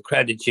 And the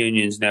credit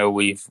unions now,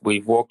 we've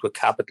worked with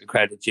Capital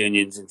Credit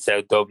Unions in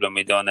South Dublin.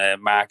 We've done a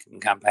marketing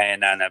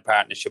campaign and a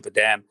partnership with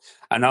them,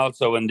 and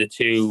also in the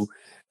two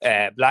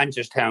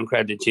Blanchardstown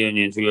credit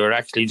unions. We were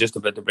actually just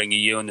about to bring a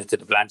unit to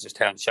the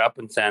Blanchardstown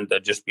shopping centre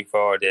just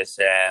before this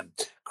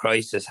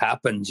crisis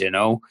happens,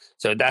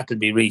 So that'll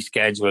be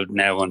rescheduled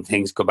now when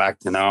things go back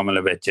to normal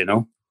a bit,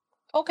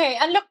 Okay,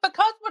 and look,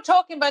 because we're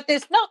talking about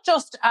this not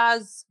just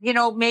as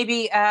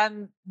maybe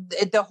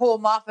the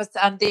home office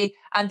and the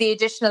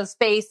additional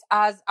space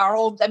as our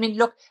homes. I mean,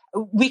 look,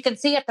 we can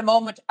see at the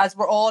moment as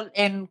we're all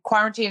in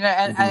quarantine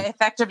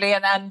effectively,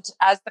 and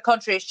as the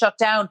country is shut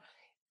down,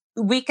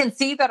 we can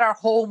see that our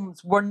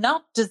homes were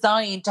not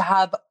designed to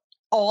have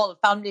all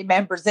family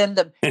members in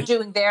them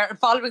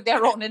following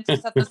their own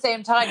interests at the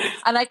same time.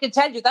 And I can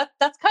tell you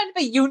that's kind of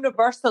a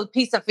universal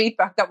piece of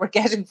feedback that we're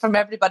getting from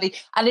everybody.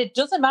 And it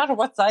doesn't matter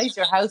what size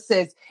your house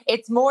is.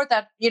 It's more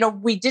that,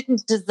 we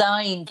didn't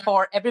design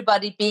for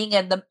everybody being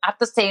in them at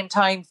the same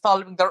time,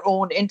 following their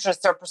own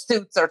interests or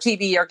pursuits or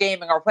TV or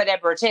gaming or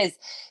whatever it is.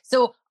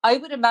 So I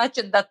would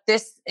imagine that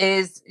this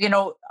is,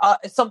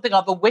 something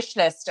of a wish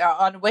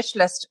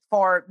list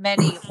for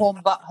many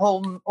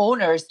home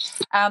owners.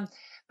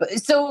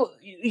 So,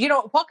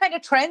 what kind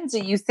of trends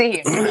are you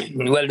seeing?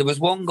 Well, there was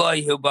one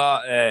guy who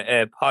bought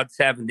a Pod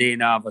 17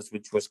 office,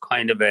 which was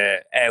kind of a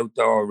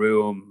outdoor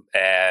room.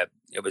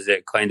 It was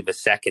a kind of a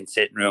second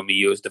sitting room he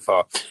used it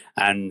for.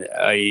 And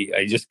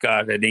I just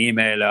got an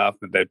email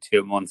off him about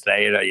 2 months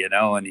later,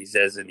 and he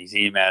says in his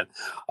email,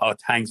 "Oh,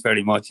 thanks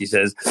very much." He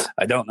says,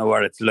 "I don't know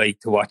what it's like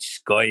to watch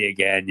Sky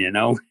again,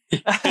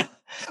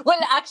 Well,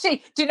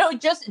 actually,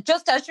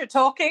 just as you're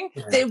talking,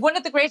 one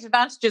of the great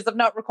advantages of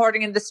not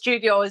recording in the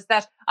studio is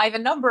that I have a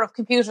number of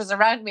computers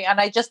around me,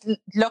 and I just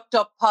looked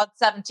up Pod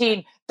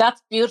 17.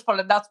 That's beautiful,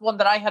 and that's one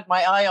that I had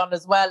my eye on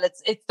as well.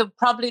 It's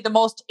probably the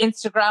most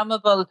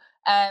Instagrammable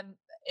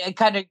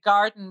kind of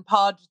garden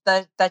pod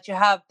that you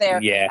have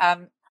there. Yeah.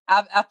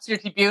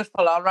 Absolutely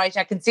beautiful. All right.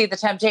 I can see the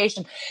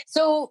temptation.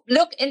 So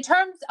look, in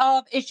terms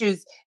of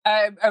issues,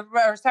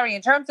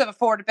 in terms of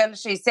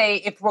affordability, say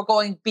if we're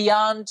going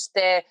beyond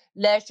the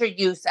leisure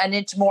use and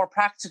into more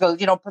practical,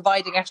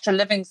 providing extra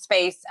living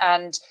space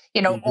and,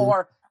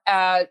 or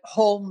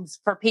homes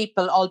for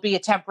people,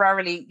 albeit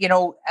temporarily,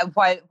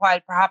 while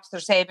perhaps they're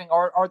saving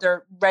or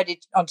they're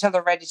ready until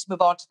they're ready to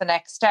move on to the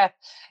next step.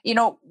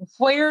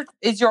 Where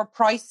is your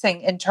pricing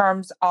in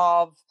terms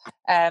of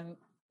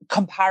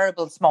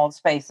comparable small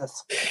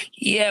spaces?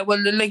 Yeah, well,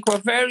 like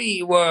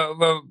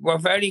we're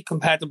very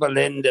compatible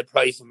in the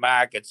pricing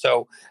market.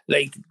 So,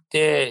 like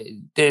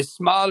the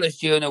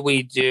smallest unit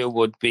we do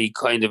would be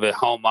kind of a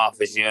home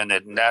office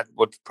unit, and that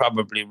would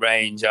probably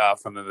range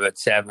off from about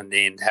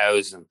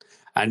 17,000.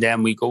 And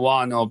then we go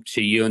on up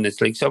to units,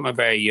 like some of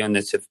our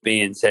units have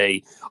been,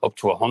 say, up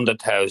to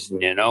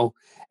 100,000,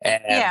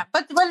 Yeah,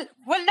 but well,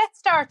 let's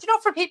start.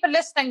 For people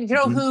listening,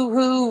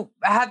 who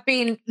have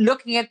been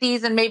looking at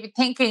these and maybe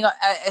thinking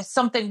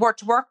something worth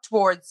to work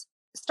towards.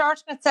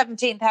 Starting at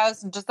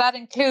 17,000, does that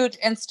include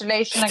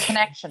installation and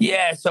connection?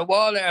 Yeah, so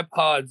all our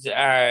pods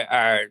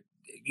are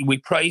we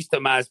price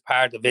them as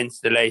part of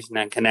installation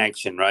and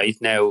connection. Right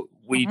now,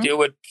 we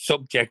do it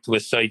subject to a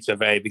site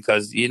survey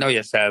because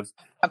yourself.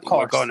 Of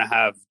course. We're going to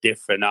have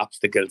different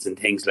obstacles and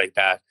things like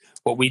that.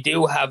 But we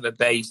do have a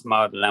base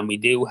model and we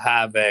do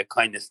have a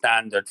kind of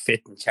standard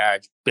fit and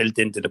charge built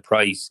into the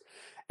price.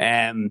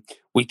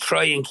 We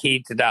try and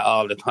keep to that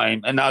all the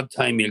time. Another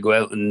time you'll go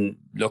out and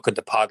look at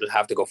the pod, will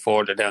have to go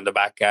further down the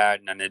back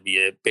garden and it'll be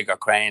a bigger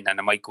crane and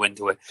it might go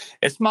into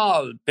a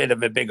small bit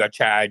of a bigger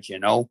charge,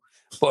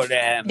 But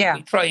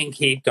we try and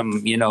keep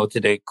them, to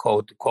the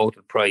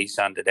quoted price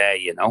on the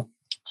day,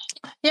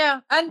 Yeah,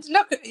 and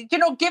look,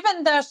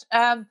 given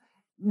that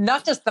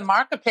not just the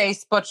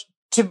marketplace, but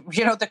to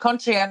the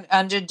country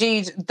and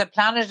indeed the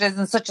planet is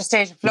in such a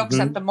state of flux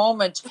at the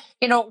moment,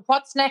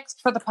 what's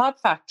next for the pod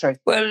factory?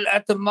 Well,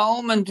 at the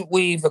moment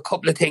we've a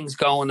couple of things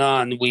going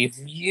on. We've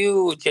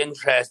huge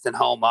interest in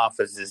home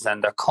offices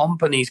and the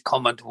companies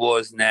coming to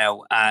us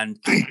now, and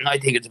I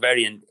think it's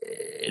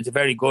a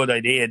very good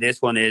idea.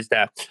 This one is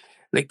that,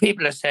 like,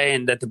 people are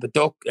saying that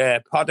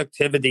the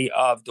productivity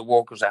of the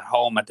workers at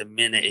home at the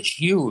minute is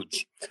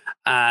huge,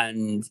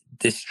 and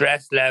the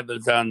stress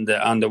levels on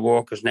the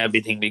workers and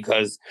everything,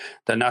 because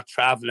they're not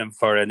traveling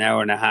for an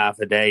hour and a half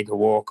a day to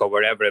work or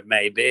wherever it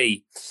may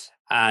be,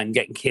 and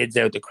getting kids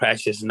out the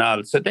creches and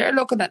all. So they're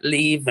looking at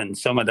leaving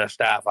some of their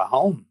staff at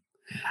home.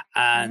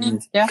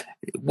 And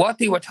what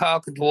they were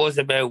talking to us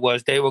about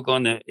was they were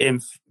going to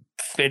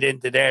fit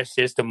into their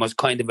system was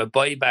kind of a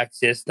buyback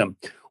system,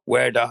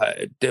 where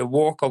the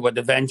worker would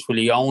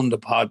eventually own the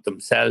pod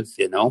themselves,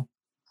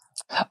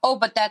 Oh,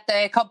 but that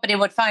the company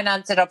would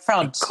finance it up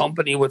front. The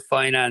company would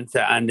finance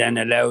it and then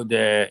allow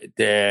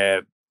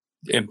the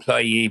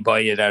employee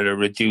buy it at a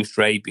reduced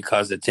rate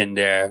because it's in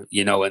their,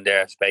 in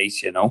their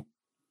space,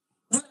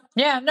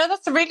 Yeah, no,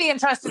 that's a really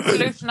interesting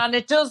solution. And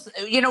it does,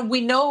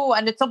 we know,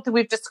 and it's something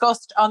we've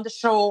discussed on the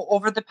show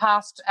over the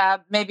past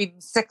maybe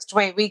 6 to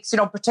 8 weeks,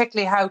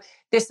 particularly how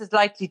this is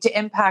likely to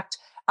impact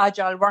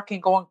agile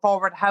working going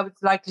forward, how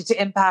it's likely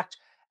to impact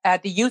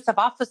the use of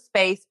office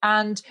space,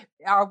 and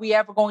are we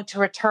ever going to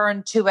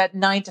return to a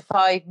 9 to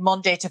 5,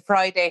 Monday to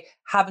Friday,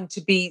 having to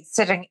be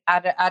sitting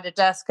at a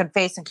desk and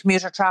facing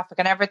commuter traffic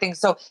and everything?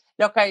 So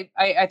look,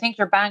 I think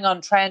you're bang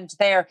on trend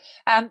there.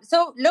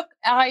 So look,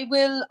 I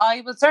will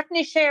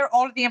certainly share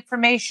all of the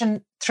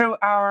information through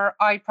our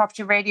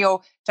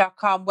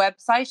iPropertyRadio.com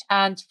website.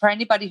 And for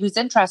anybody who's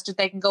interested,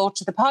 they can go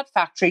to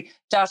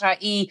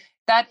thepodfactory.ie.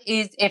 That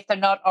is, if they're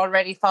not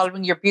already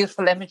following your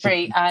beautiful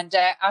imagery and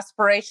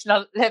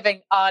aspirational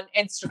living on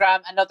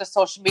Instagram and other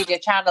social media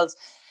channels.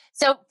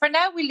 So for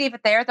now, we leave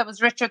it there. That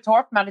was Richard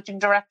Thorpe, Managing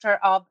Director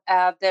of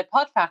the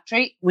Pod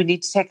Factory. We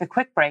need to take a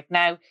quick break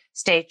now.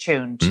 Stay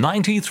tuned.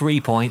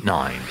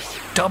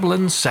 93.9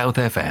 Dublin South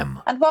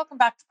FM. And welcome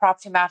back to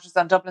Property Matters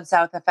on Dublin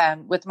South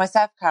FM with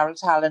myself, Carol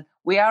Tallon.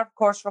 We are, of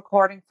course,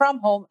 recording from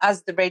home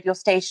as the radio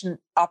station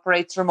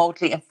operates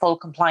remotely in full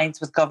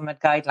compliance with government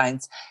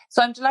guidelines.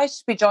 So I'm delighted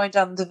to be joined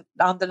on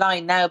the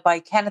line now by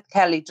Kenneth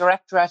Kelly,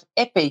 Director at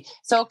IPI.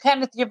 So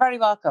Kenneth, you're very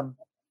welcome.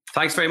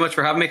 Thanks very much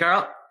for having me,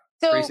 Carol.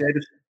 Appreciate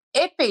it.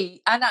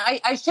 IPI, and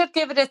I should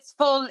give it its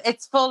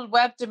full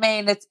web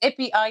domain. It's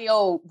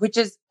IPI.io, which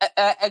is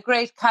a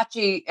great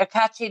catchy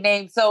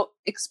name. So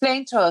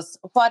explain to us,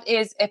 what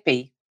is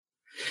IPI?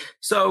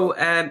 So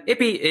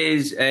IPI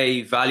is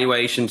a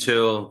valuation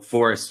tool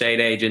for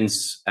estate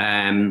agents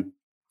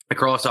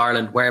across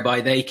Ireland, whereby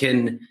they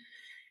can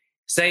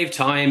save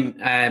time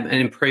and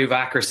improve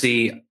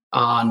accuracy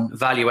on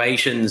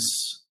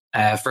valuations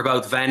for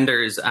both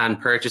vendors and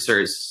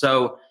purchasers.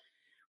 So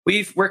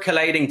we're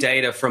collating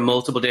data from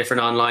multiple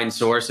different online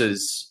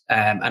sources,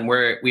 and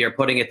we are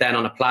putting it then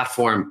on a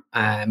platform.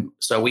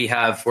 So we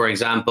have, for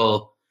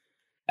example,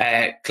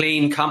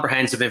 clean,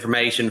 comprehensive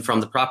information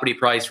from the property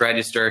price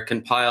register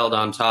compiled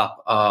on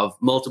top of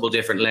multiple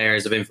different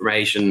layers of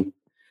information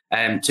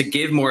to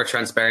give more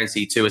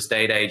transparency to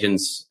estate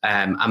agents,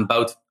 and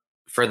both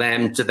for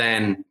them to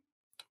then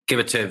give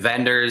it to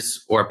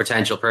vendors or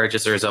potential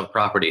purchasers of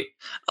property.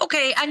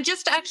 Okay, and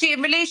just actually in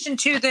relation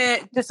to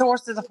the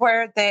sources of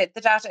where the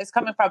data is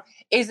coming from,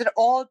 is it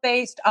all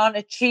based on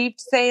achieved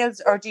sales,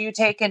 or do you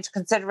take into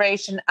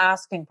consideration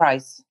asking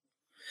price?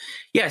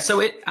 Yeah,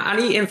 so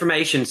any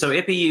information, so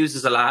IPI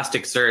uses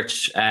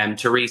Elasticsearch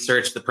to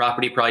research the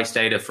property price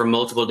data from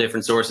multiple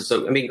different sources.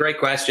 So, great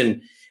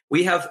question.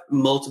 We have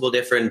multiple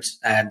different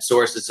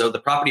sources. So the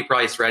property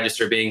price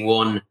register being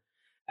one,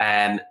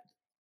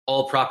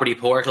 all property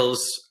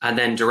portals, and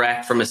then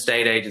direct from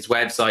estate agents'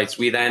 websites.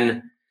 We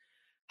then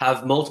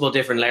have multiple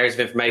different layers of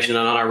information,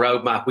 and on our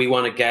roadmap, we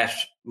want to get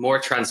more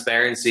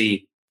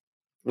transparency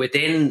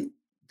within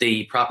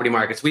the property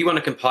markets. We want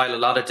to compile a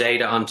lot of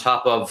data on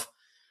top of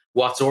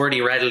what's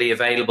already readily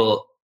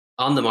available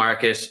on the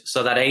market,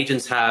 so that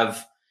agents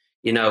have,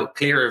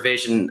 clearer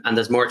vision and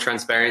there's more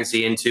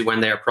transparency into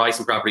when they're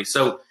pricing properties.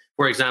 So,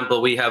 for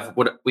example, we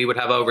would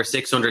have over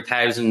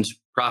 600,000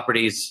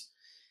 properties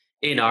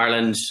in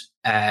Ireland,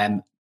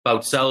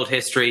 both sold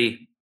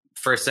history,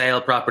 for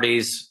sale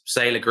properties,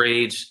 sale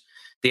agreed.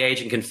 The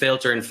agent can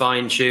filter and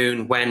fine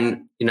tune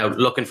when,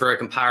 looking for a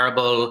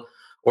comparable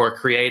or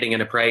creating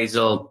an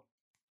appraisal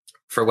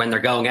for when they're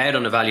going out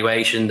on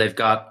evaluation. They've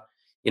got,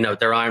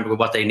 they're armed with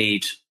what they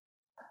need.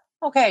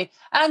 Okay.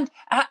 And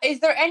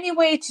is there any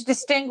way to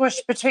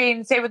distinguish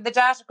between, say, when the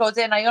data goes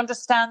in? I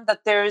understand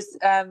that there's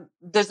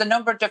a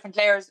number of different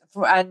layers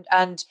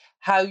and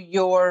how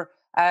you're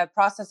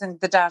processing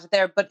the data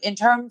there. But in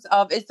terms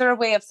of, is there a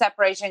way of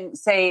separating,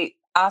 say,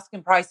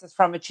 asking prices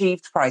from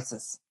achieved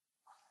prices?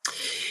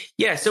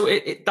 Yeah, so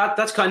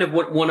that's kind of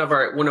what one of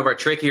our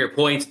trickier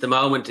points at the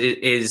moment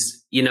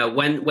is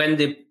when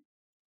the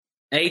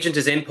agent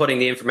is inputting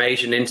the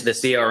information into the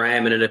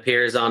CRM and it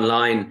appears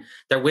online,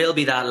 there will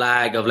be that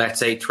lag of, let's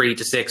say, 3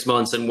 to 6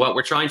 months. And what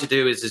we're trying to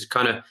do is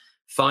kind of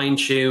fine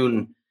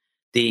tune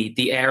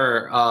the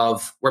error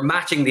of, we're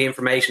matching the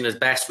information as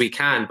best we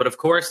can. But of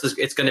course,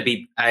 it's going to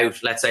be out,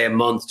 let's say, a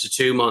month to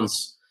 2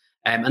 months.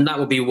 And that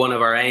will be one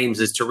of our aims,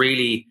 is to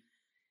really,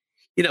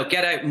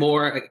 get out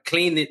more,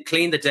 clean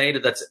the data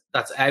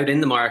that's out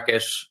in the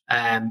market,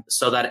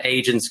 so that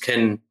agents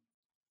can,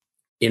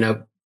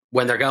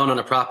 when they're going on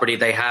a property,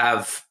 they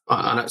have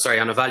on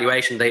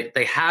evaluation,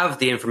 they have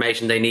the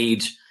information they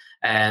need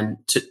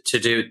to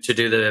do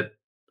the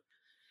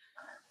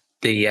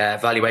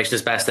valuation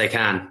as best they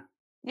can.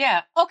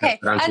 Yeah. Okay.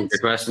 Answering your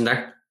question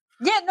there.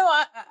 Yeah,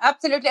 no,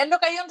 absolutely. And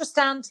look, I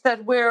understand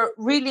that we're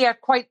really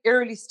at quite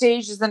early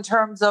stages in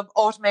terms of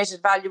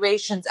automated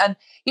valuations. And,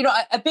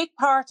 a big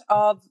part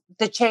of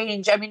the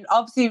change,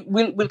 obviously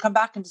we'll come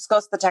back and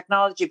discuss the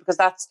technology, because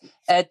that's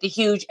the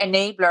huge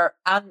enabler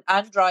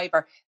and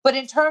driver. But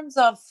in terms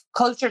of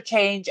culture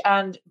change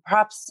and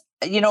perhaps,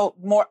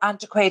 more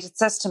antiquated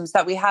systems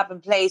that we have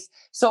in place.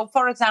 So,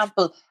 for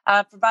example,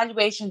 for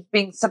valuations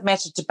being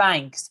submitted to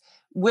banks,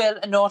 will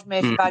an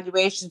automated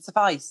valuation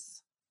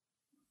suffice?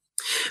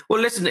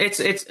 Well, listen,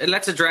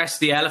 let's address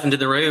the elephant in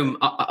the room.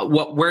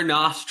 What we're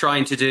not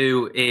trying to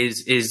do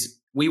is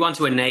we want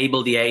to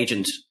enable the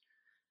agent.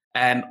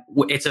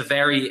 It's a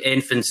very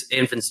infant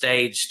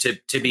stage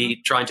to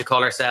be trying to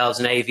call ourselves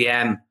an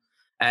AVM.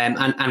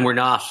 and we're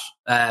not.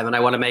 And I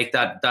want to make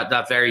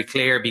that very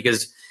clear,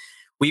 because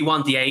we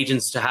want the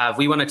agents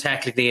we want to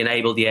technically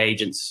enable the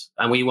agents,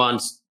 and we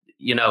want,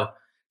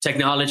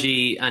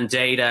 technology and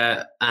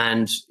data,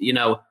 and,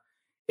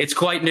 it's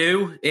quite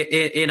new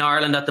in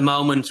Ireland at the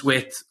moment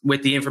with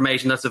the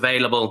information that's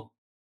available.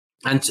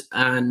 And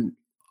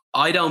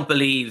I don't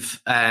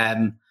believe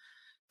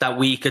that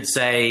we could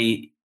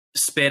say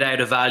spit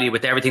out a value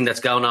with everything that's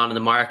going on in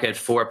the market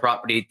for a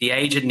property. The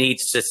agent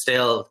needs to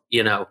still,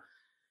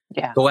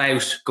 go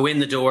out, go in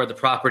the door of the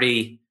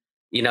property,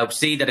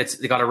 see that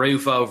they got a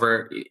roof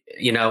over,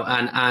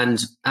 and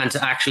to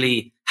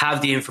actually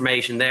have the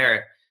information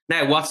there.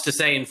 Now, what's to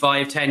say in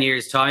 5-10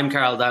 years' time,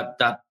 Carol, that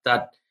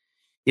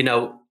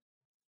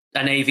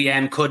an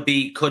AVM could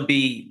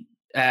be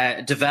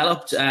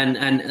developed,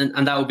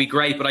 and that would be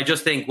great. But I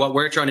just think what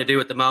we're trying to do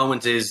at the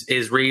moment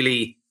is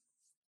really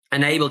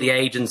enable the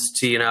agents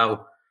to,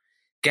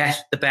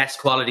 get the best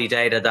quality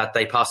data that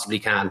they possibly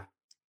can.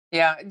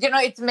 Yeah,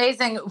 it's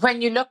amazing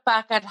when you look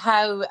back at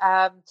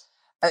how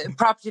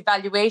property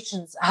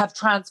valuations have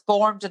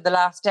transformed in the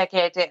last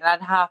decade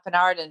and a half in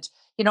Ireland.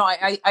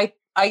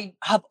 I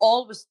have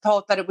always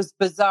thought that it was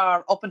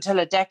bizarre up until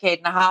a decade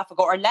and a half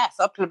ago, or less,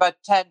 up to about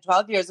 10,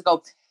 12 years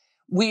ago.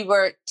 We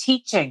were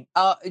teaching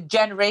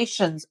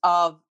generations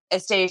of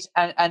estate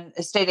and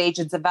estate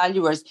agents and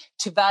valuers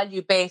to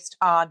value based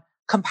on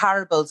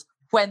comparables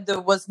when there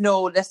was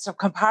no list of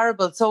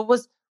comparables. So it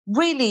was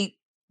really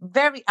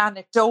very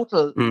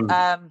anecdotal,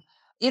 and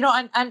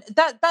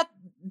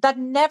that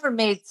never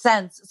made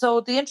sense.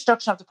 So the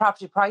introduction of the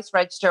property price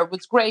register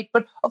was great,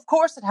 but of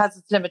course it has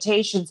its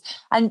limitations.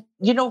 And,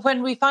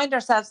 when we find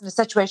ourselves in a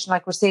situation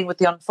like we're seeing with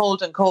the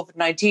unfolding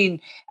COVID-19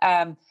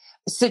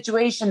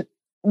 situation,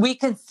 we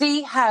can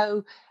see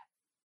how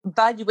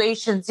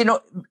valuations,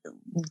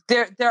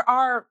 there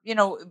are,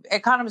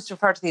 economists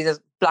refer to these as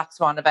black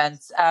swan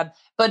events,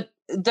 but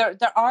there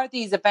are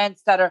these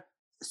events that are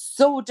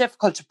so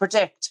difficult to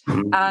predict.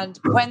 And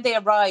when they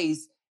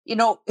arise,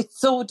 it's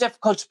so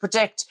difficult to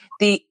predict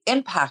the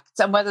impacts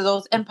and whether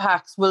those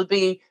impacts will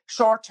be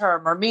short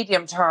term or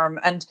medium term.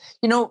 And,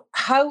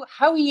 how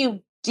are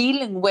you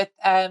dealing with,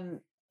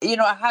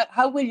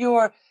 how will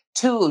your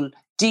tool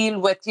deal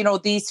with,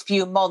 these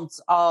few months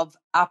of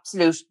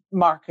absolute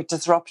market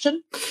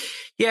disruption?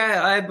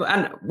 Yeah,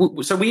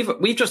 so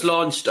we've just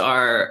launched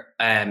our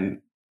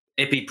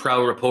IPI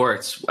Pro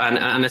reports,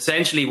 and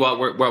essentially what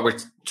we're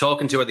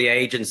talking to the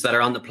agents that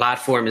are on the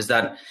platform is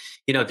that,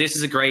 this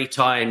is a great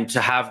time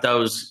to have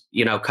those,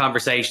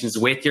 conversations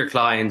with your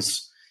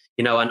clients,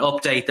 and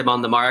update them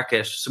on the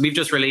market. So we've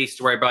just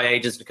released whereby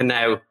agents can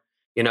now,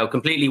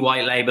 completely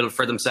white label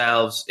for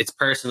themselves. It's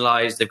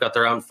personalized. They've got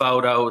their own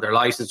photo, their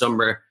license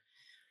number.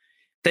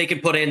 They can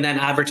put in then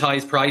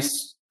advertised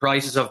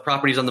prices of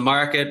properties on the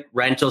market,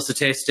 rental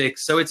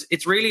statistics. So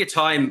it's really a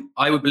time,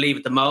 I would believe,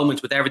 at the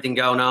moment with everything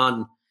going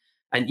on,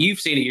 and you've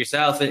seen it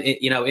yourself,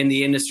 in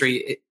the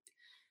industry,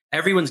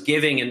 everyone's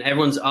giving and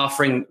everyone's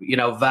offering,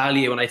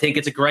 value. And I think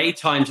it's a great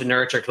time to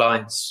nurture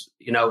clients.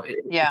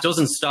 It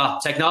doesn't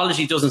stop.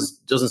 Technology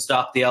doesn't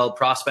stop the old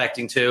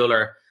prospecting tool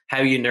or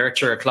how you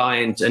nurture a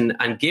client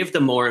and give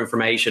them more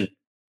information.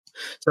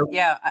 So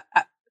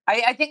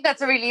I think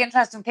that's a really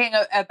interesting thing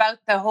about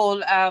the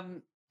whole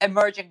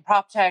emerging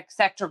PropTech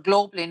sector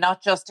globally,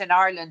 not just in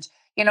Ireland.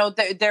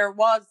 There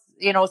was,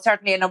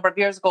 certainly a number of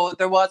years ago,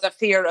 there was a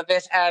fear of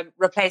it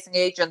replacing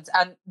agents.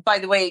 And by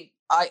the way,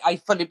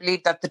 I fully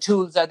believe that the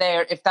tools are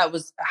there if that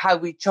was how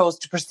we chose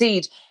to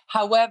proceed.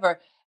 However,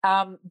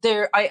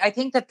 I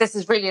think that this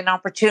is really an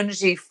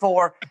opportunity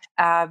for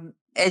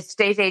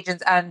estate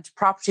agents and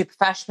property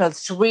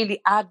professionals to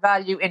really add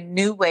value in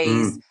new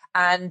ways.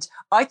 And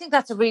I think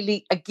that's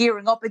a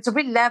gearing up. It's a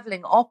real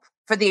leveling up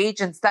for the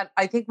agents that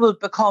I think will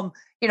become,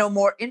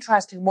 more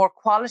interesting, more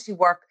quality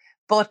work.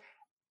 But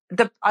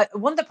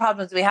one of the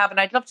problems we have, and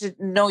I'd love to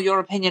know your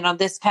opinion on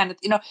this, Kenneth,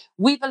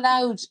 we've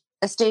allowed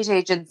estate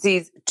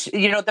agencies to,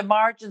 the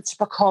margins to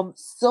become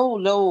so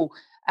low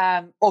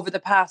over the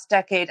past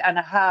decade and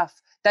a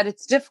half that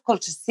it's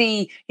difficult to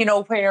see,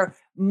 where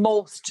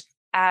most,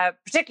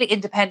 particularly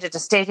independent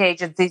estate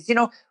agencies,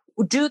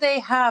 do they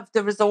have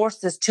the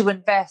resources to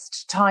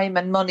invest time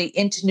and money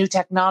into new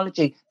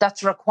technology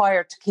that's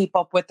required to keep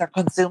up with their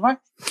consumer?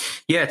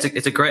 Yeah,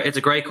 it's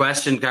a great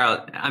question,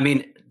 Carol. I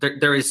mean,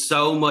 there is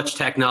so much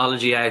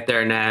technology out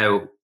there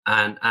now,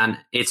 and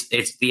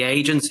it's the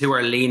agents who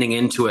are leaning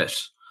into it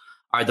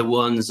are the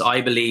ones, I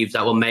believe,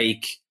 that will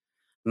make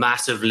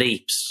massive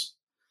leaps.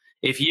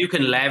 If you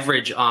can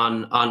leverage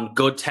on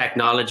good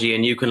technology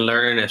and you can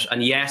learn it,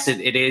 and yes,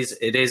 it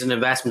is an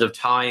investment of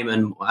time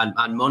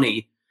and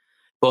money,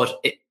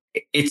 but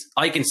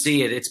I can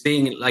see it. It's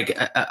being like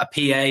a PA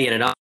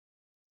and an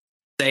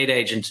estate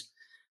agent.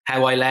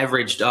 How I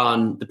leveraged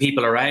on the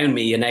people around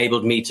me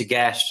enabled me to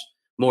get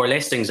more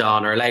listings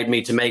on, or allowed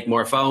me to make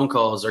more phone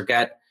calls, or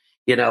get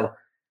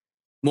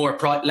more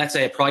let's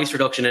say a price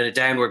reduction in a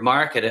downward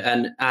market.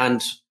 And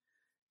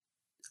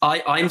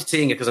I'm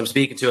seeing it because I'm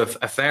speaking to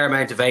a fair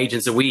amount of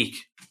agents a week.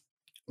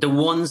 The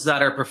ones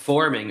that are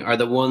performing are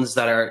the ones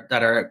that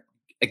are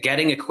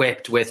getting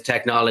equipped with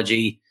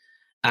technology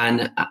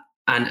and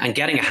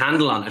getting a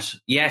handle on it.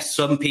 Yes,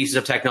 some pieces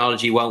of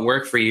technology won't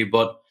work for you,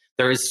 but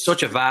there is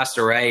such a vast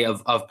array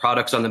of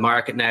products on the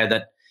market now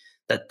that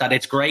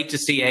it's great to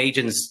see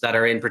agents that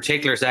are in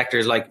particular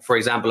sectors, like, for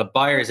example, a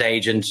buyer's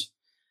agent,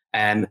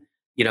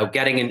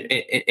 getting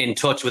in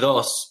touch with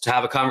us to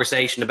have a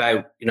conversation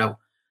about,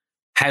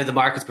 how the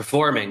market's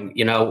performing,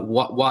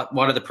 what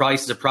are the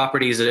prices of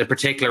properties in a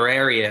particular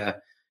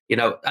area,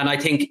 and I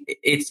think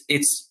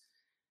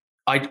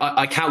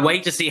I can't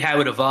wait to see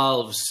how it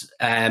evolves,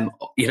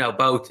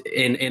 both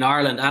in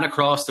Ireland and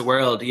across the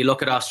world. You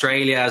look at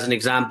Australia as an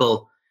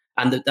example,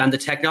 and the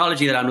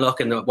technology that I'm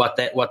looking at,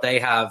 what they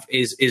have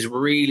is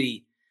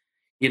really,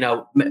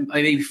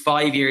 maybe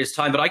 5 years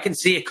time, but I can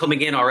see it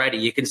coming in already.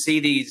 You can see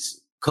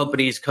these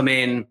companies come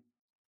in,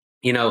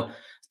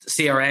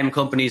 CRM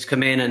companies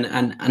come in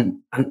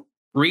and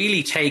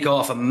really take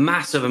off a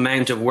massive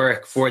amount of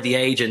work for the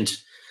agent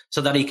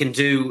so that he can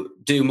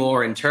do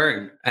more in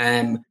turn.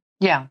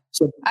 Yeah.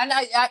 And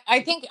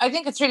I think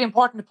it's really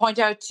important to point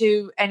out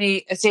to any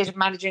estate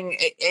managing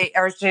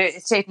or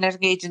estate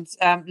netting agents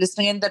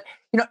listening in that,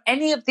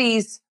 any of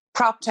these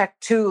prop tech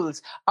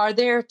tools are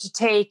there to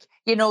take,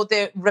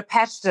 the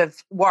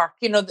repetitive work,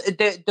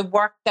 the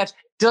work that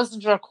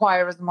doesn't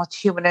require as much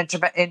human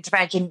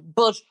intervention,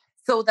 but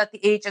so that the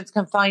agents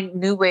can find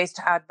new ways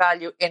to add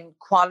value in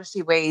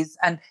quality ways.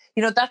 And,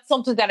 that's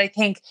something that I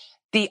think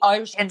the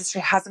Irish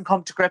industry hasn't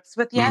come to grips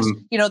with yet.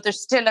 There's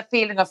still a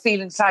feeling of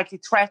feeling slightly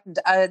threatened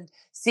and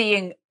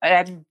seeing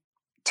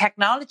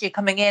technology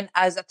coming in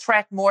as a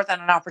threat more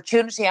than an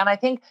opportunity. And I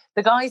think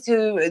the guys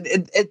who,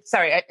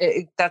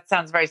 that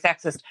sounds very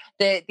sexist,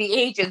 the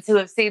agents who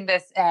have seen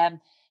this,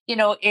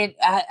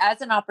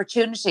 as an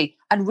opportunity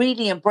and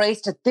really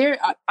embraced it,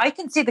 I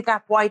can see the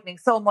gap widening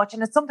so much.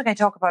 And it's something I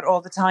talk about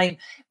all the time.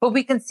 But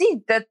we can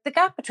see that the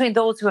gap between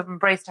those who have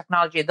embraced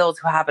technology and those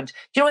who haven't,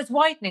 it's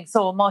widening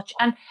so much.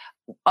 And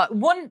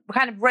one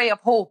kind of ray of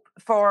hope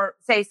for,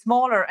 say,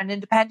 smaller and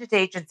independent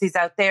agencies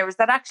out there is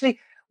that actually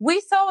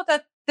we saw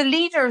that the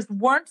leaders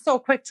weren't so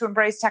quick to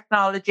embrace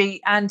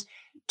technology. And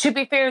to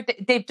be fair,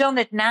 they've done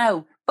it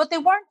now, but they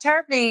weren't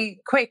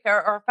terribly quick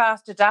or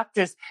fast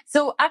adapters.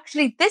 So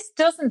actually, this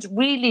doesn't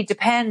really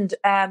depend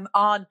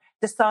on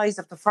the size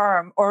of the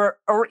firm or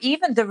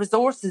even the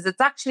resources. It's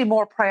actually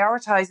more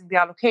prioritizing the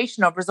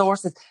allocation of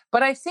resources.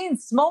 But I've seen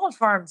small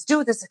firms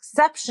do this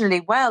exceptionally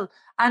well.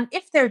 And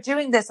if they're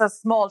doing this as a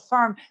small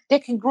firm, they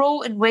can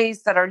grow in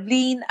ways that are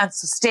lean and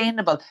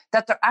sustainable,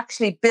 that they're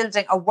actually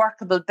building a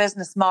workable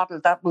business model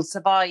that will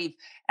survive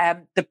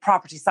the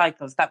property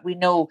cycles that we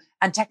know.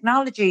 And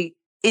technology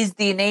is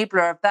the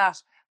enabler of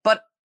that.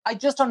 But I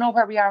just don't know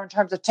where we are in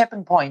terms of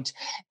tipping point.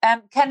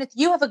 Kenneth,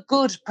 you have a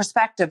good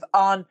perspective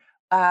on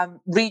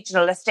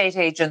regional estate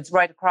agents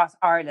right across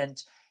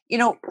Ireland.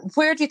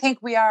 Where do you think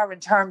we are in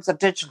terms of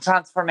digital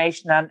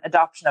transformation and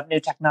adoption of new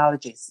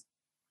technologies?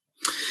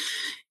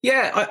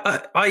 Yeah,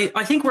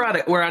 I think we're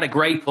at a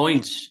great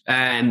point,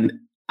 and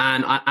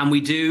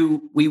we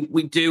do,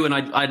 and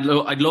I'd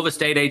love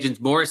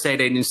more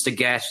estate agents to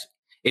get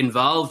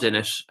involved in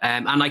it,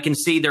 and I can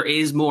see there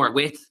is more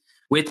with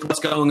what's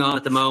going on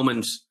at the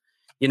moment.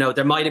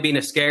 There might have been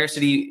a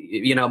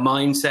scarcity,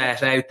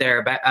 mindset out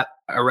there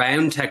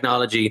around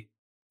technology.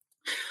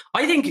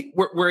 I think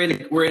we're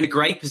in a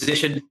great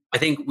position. I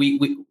think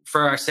we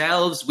for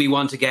ourselves, we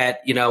want to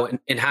get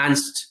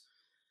enhanced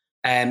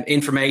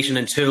information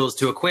and tools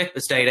to equip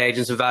estate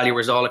agents and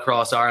valuers all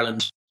across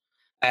Ireland.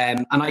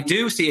 And I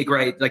do see a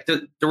great,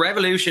 the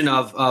revolution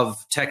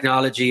of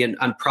technology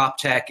and prop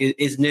tech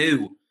is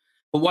new.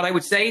 But what I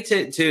would say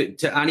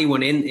to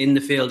anyone in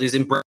the field is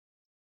embrace.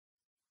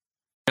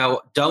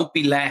 Don't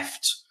be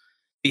left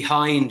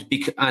behind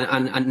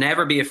and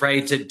never be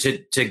afraid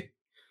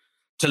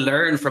to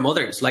learn from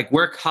others.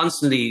 We're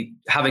constantly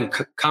having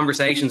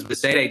conversations with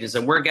estate agents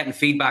and we're getting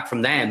feedback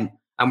from them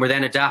and we're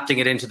then adapting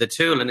it into the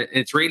tool. And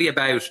it's really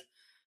about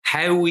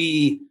how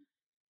we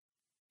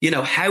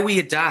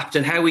adapt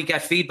and how we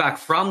get feedback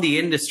from the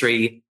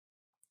industry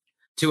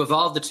to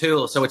evolve the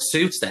tool so it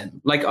suits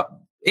them.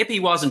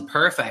 IPI wasn't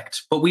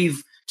perfect, but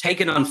we've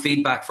taken on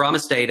feedback from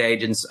estate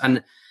agents,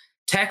 and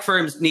tech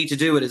firms need to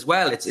do it as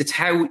well. It's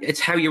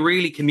how you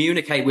really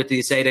communicate with the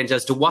estate agents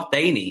as to what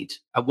they need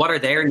and what are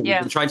their needs,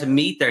 and trying to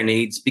meet their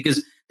needs,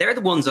 because they're the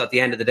ones at the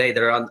end of the day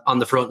that are on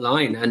the front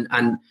line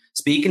and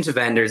speaking to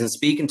vendors and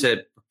speaking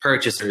to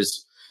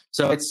purchasers.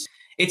 So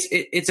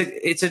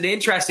it's an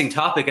interesting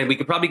topic, and we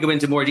could probably go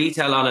into more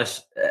detail on it.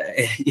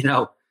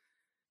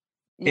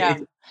 Yeah.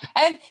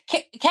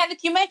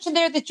 Kenneth, you mentioned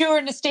there that you're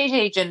an estate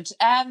agent.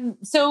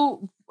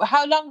 So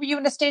how long were you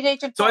an estate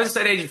agent for? So I was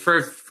an estate agent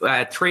for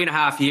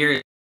 3.5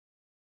 years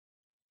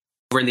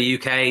over in the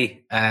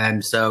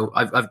UK. So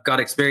I've got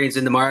experience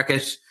in the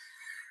market.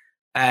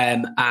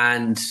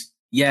 And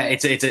yeah,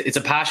 it's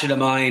a passion of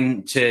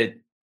mine to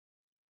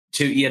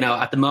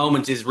at the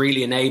moment is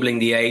really enabling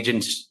the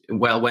agent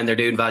when they're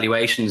doing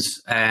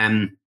valuations.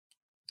 I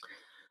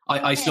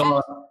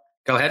saw.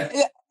 Go ahead.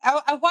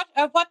 At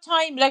what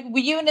time, like, were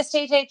you an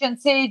estate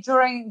agent, say,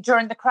 during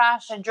the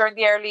crash and during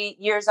the early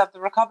years of the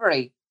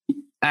recovery?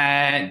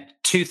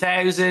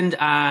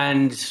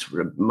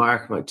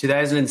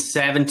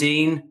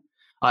 2017.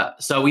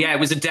 So yeah, it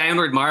was a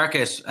downward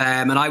market,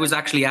 and I was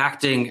actually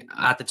acting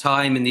at the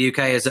time in the UK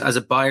as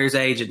a buyer's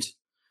agent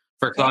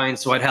for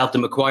clients, so I'd help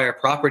them acquire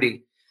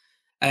property.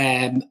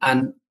 And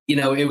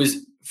it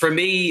was, for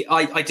me,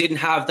 I didn't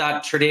have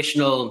that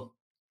traditional,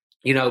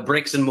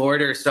 bricks and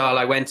mortar style.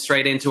 I went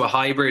straight into a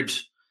hybrid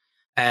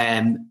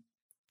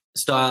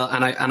style,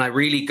 and I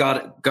really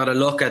got a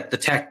look at the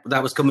tech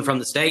that was coming from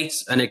the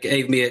States, and it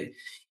gave me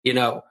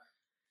an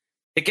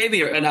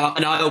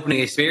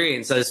eye-opening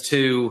experience as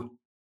to,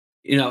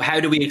 how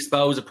do we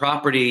expose a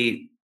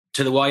property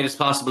to the widest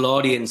possible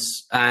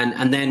audience?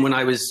 And then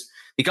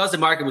because the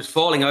market was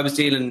falling, I was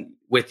dealing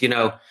with,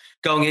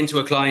 going into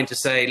a client to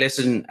say,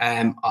 listen,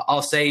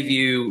 I'll save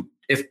you,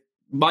 if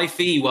my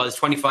fee was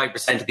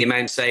 25% of the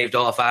amount saved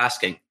off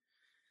asking.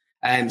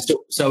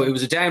 So it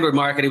was a downward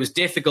market. It was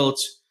difficult.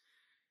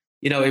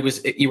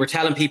 You were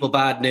telling people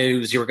bad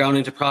news. You were going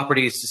into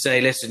properties to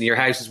say, listen, your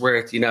house is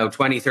worth, 20,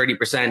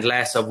 30%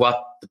 less of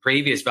what the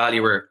previous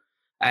valuer.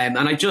 And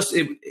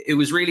it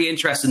was really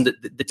interesting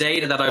that the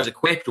data that I was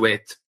equipped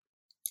with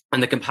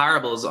and the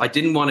comparables, I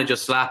didn't want to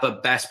just slap a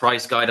best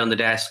price guide on the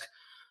desk.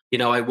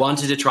 I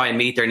wanted to try and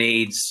meet their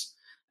needs.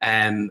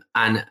 And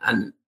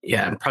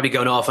yeah, I'm probably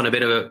going off on a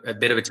bit of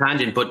a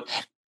tangent, but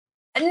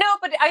no,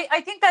 but I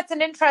think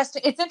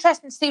it's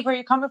interesting to see where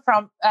you're coming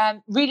from,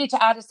 really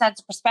to add a sense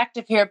of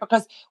perspective here,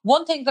 because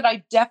one thing that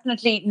I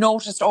definitely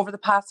noticed over the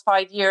past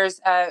 5 years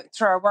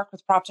through our work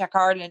with PropTech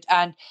Ireland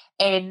and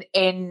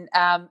in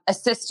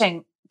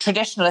assisting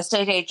traditional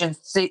estate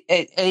agents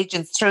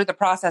through the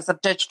process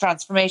of digital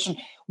transformation,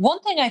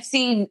 one thing I've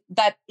seen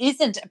that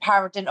isn't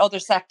apparent in other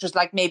sectors,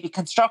 like maybe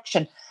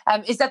construction,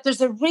 is that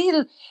there's a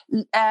real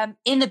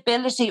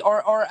inability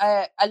or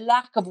a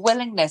lack of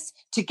willingness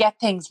to get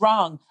things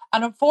wrong.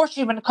 And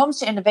unfortunately, when it comes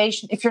to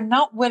innovation, if you're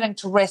not willing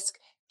to risk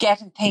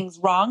getting things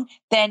wrong,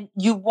 then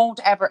you won't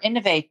ever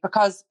innovate,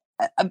 because,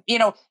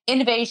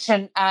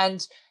 innovation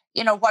and,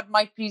 what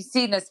might be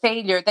seen as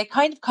failure, they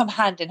kind of come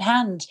hand in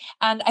hand.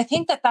 And I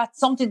think that that's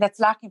something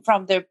that's lacking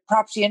from the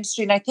property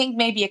industry. And I think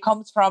maybe it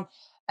comes from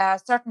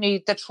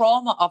certainly the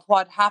trauma of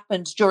what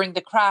happened during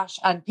the crash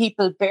and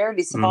people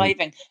barely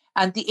surviving.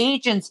 And the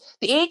agents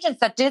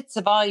that did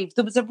survive,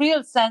 there was a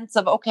real sense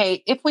of,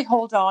 okay, if we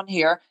hold on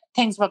here,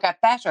 things will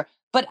get better.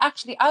 But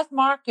actually, as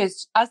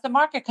the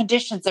market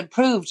conditions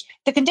improved,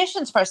 the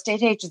conditions for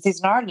estate agencies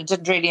in Ireland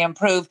didn't really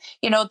improve.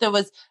 There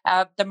was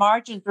the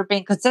margins were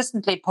being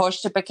consistently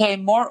pushed. It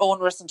became more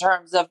onerous in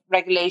terms of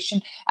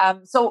regulation.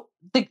 So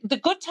the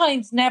good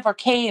times never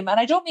came, and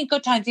I don't mean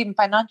good times even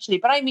financially,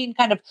 but I mean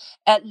kind of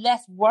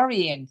less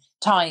worrying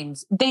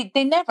times. They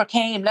never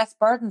came, less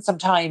burdensome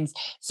times.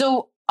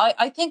 So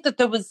I think that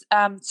there was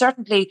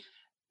certainly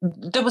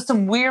there was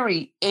some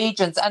weary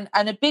agents,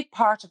 and a big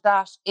part of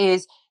that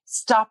is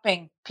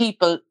stopping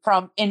people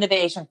from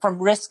innovating, from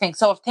risking.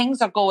 So if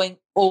things are going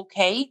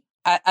okay,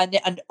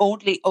 and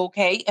only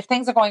okay, if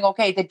things are going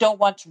okay, they don't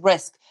want to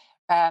risk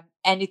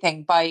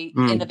anything by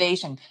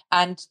innovating.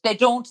 And they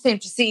don't seem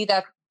to see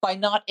that by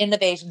not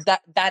innovating,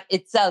 that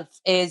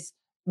itself is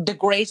the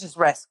greatest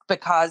risk,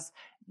 because,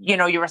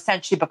 you're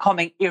essentially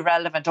becoming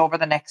irrelevant over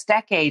the next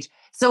decade.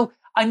 So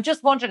I'm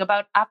just wondering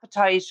about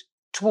appetite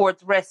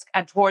towards risk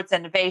and towards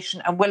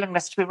innovation and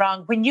willingness to be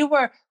wrong. When you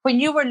were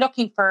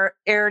looking for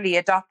early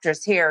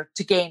adopters here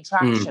to gain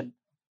traction,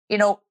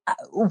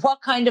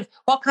 what kind of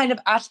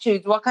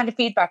attitudes, what kind of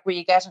feedback were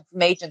you getting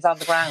from agents on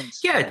the ground?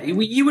 Yeah,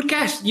 you would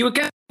get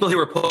people who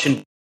were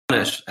pushing on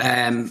it,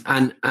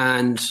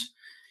 and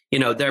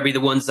there'd be the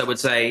ones that would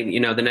say, the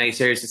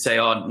naysayers would say,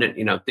 oh,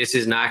 this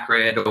isn't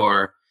accurate,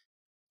 or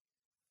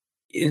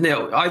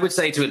I would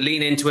say to it,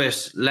 lean into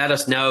it, let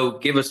us know,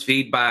 give us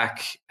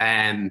feedback,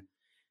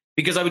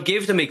 because I would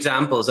give them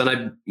examples, and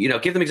I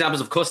give them examples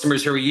of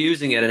customers who were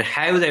using it and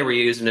how they were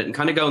using it, and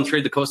kind of going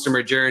through the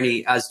customer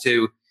journey as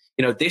to,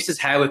 this is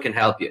how it can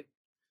help you.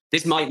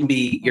 This mightn't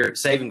be your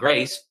saving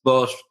grace,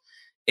 but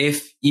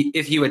if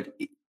you would,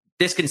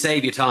 this can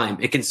save you time.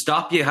 It can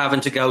stop you having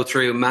to go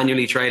through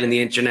manually trailing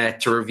the internet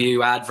to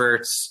review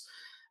adverts,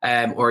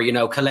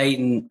 or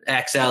collating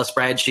Excel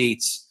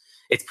spreadsheets.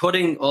 It's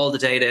putting all the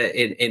data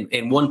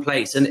in one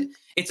place, and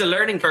it's a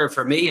learning curve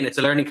for me, and it's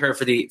a learning curve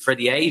for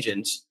the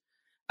agent.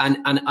 And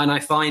I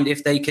find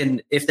if they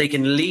can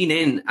lean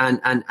in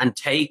and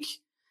take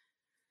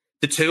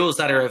the tools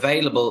that are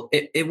available,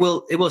 it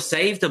will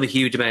save them a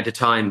huge amount of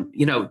time.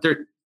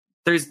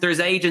 There's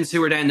agents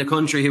who are down the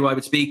country who I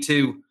would speak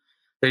to.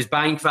 There's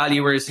bank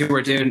valuers who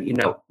are doing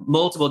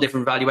multiple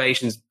different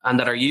valuations and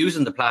that are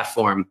using the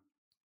platform.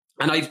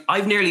 And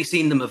I've nearly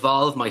seen them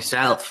evolve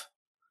myself.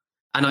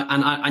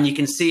 And you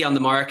can see on the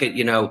market,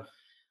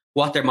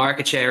 what their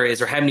market share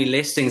is, or how many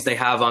listings they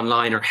have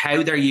online, or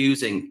how they're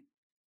using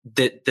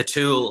the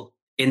tool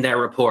in their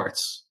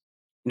reports.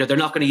 They're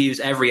not going to use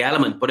every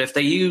element, but if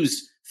they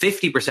use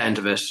 50%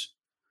 of it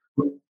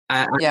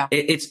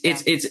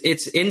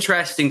It's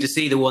interesting to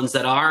see the ones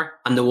that are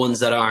and the ones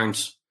that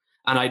aren't.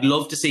 And I'd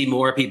love to see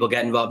more people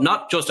get involved,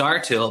 not just our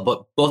tool,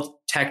 but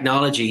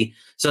technology,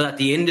 so that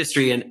the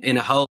industry in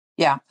a whole.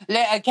 Yeah,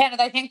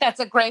 Kenneth, I think that's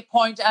a great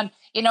point. And,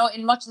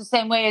 in much the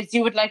same way as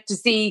you would like to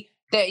see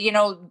that,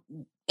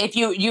 if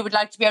you would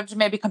like to be able to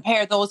maybe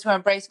compare those who are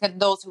embracing it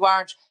and those who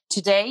aren't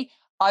today,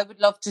 I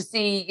would love to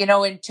see,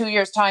 in 2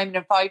 years' time and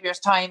in 5 years'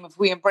 time, if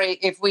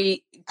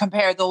we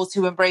compare those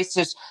who embraced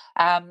it.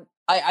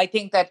 I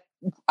think that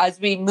as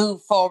we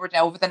move forward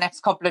over the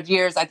next couple of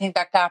years, I think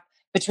that gap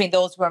between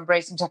those who are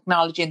embracing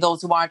technology and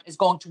those who aren't is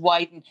going to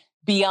widen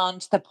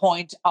beyond the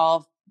point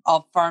of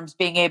firms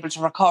being able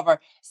to recover.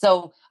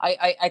 So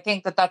I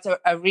think that that's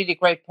a really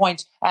great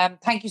point.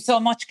 Thank you so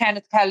much,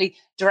 Kenneth Kelly,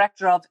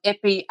 Director of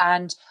IPI.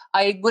 And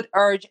I would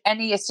urge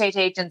any estate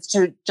agents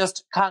to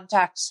just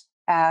contact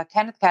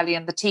Kenneth Kelly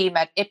and the team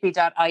at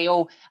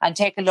ipi.io and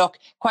take a look.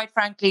 Quite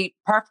frankly,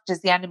 perfect is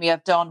the enemy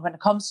of done. When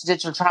it comes to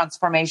digital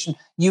transformation,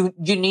 you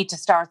need to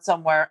start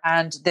somewhere,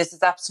 and this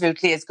is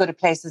absolutely as good a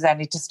place as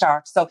any to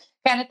start. So,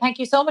 Kenneth, thank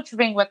you so much for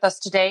being with us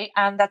today.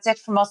 And that's it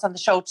from us on the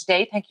show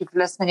today. Thank you for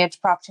listening in to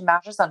Property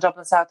Matters on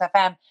Dublin South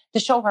FM, the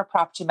show where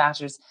property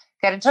matters.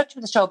 Get in touch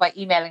with the show by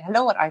emailing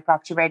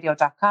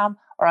hello@ipropertyradio.com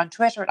or on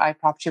Twitter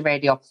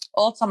 @ipropertyradio.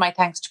 Also, my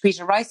thanks to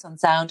Peter Rice on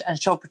sound and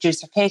show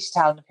producer Katie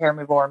Talon of Hear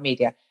Me Roar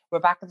Media. We're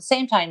back at the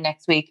same time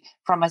next week.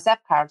 From myself,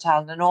 Carol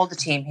Talon, and all the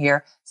team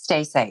here,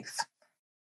 stay safe.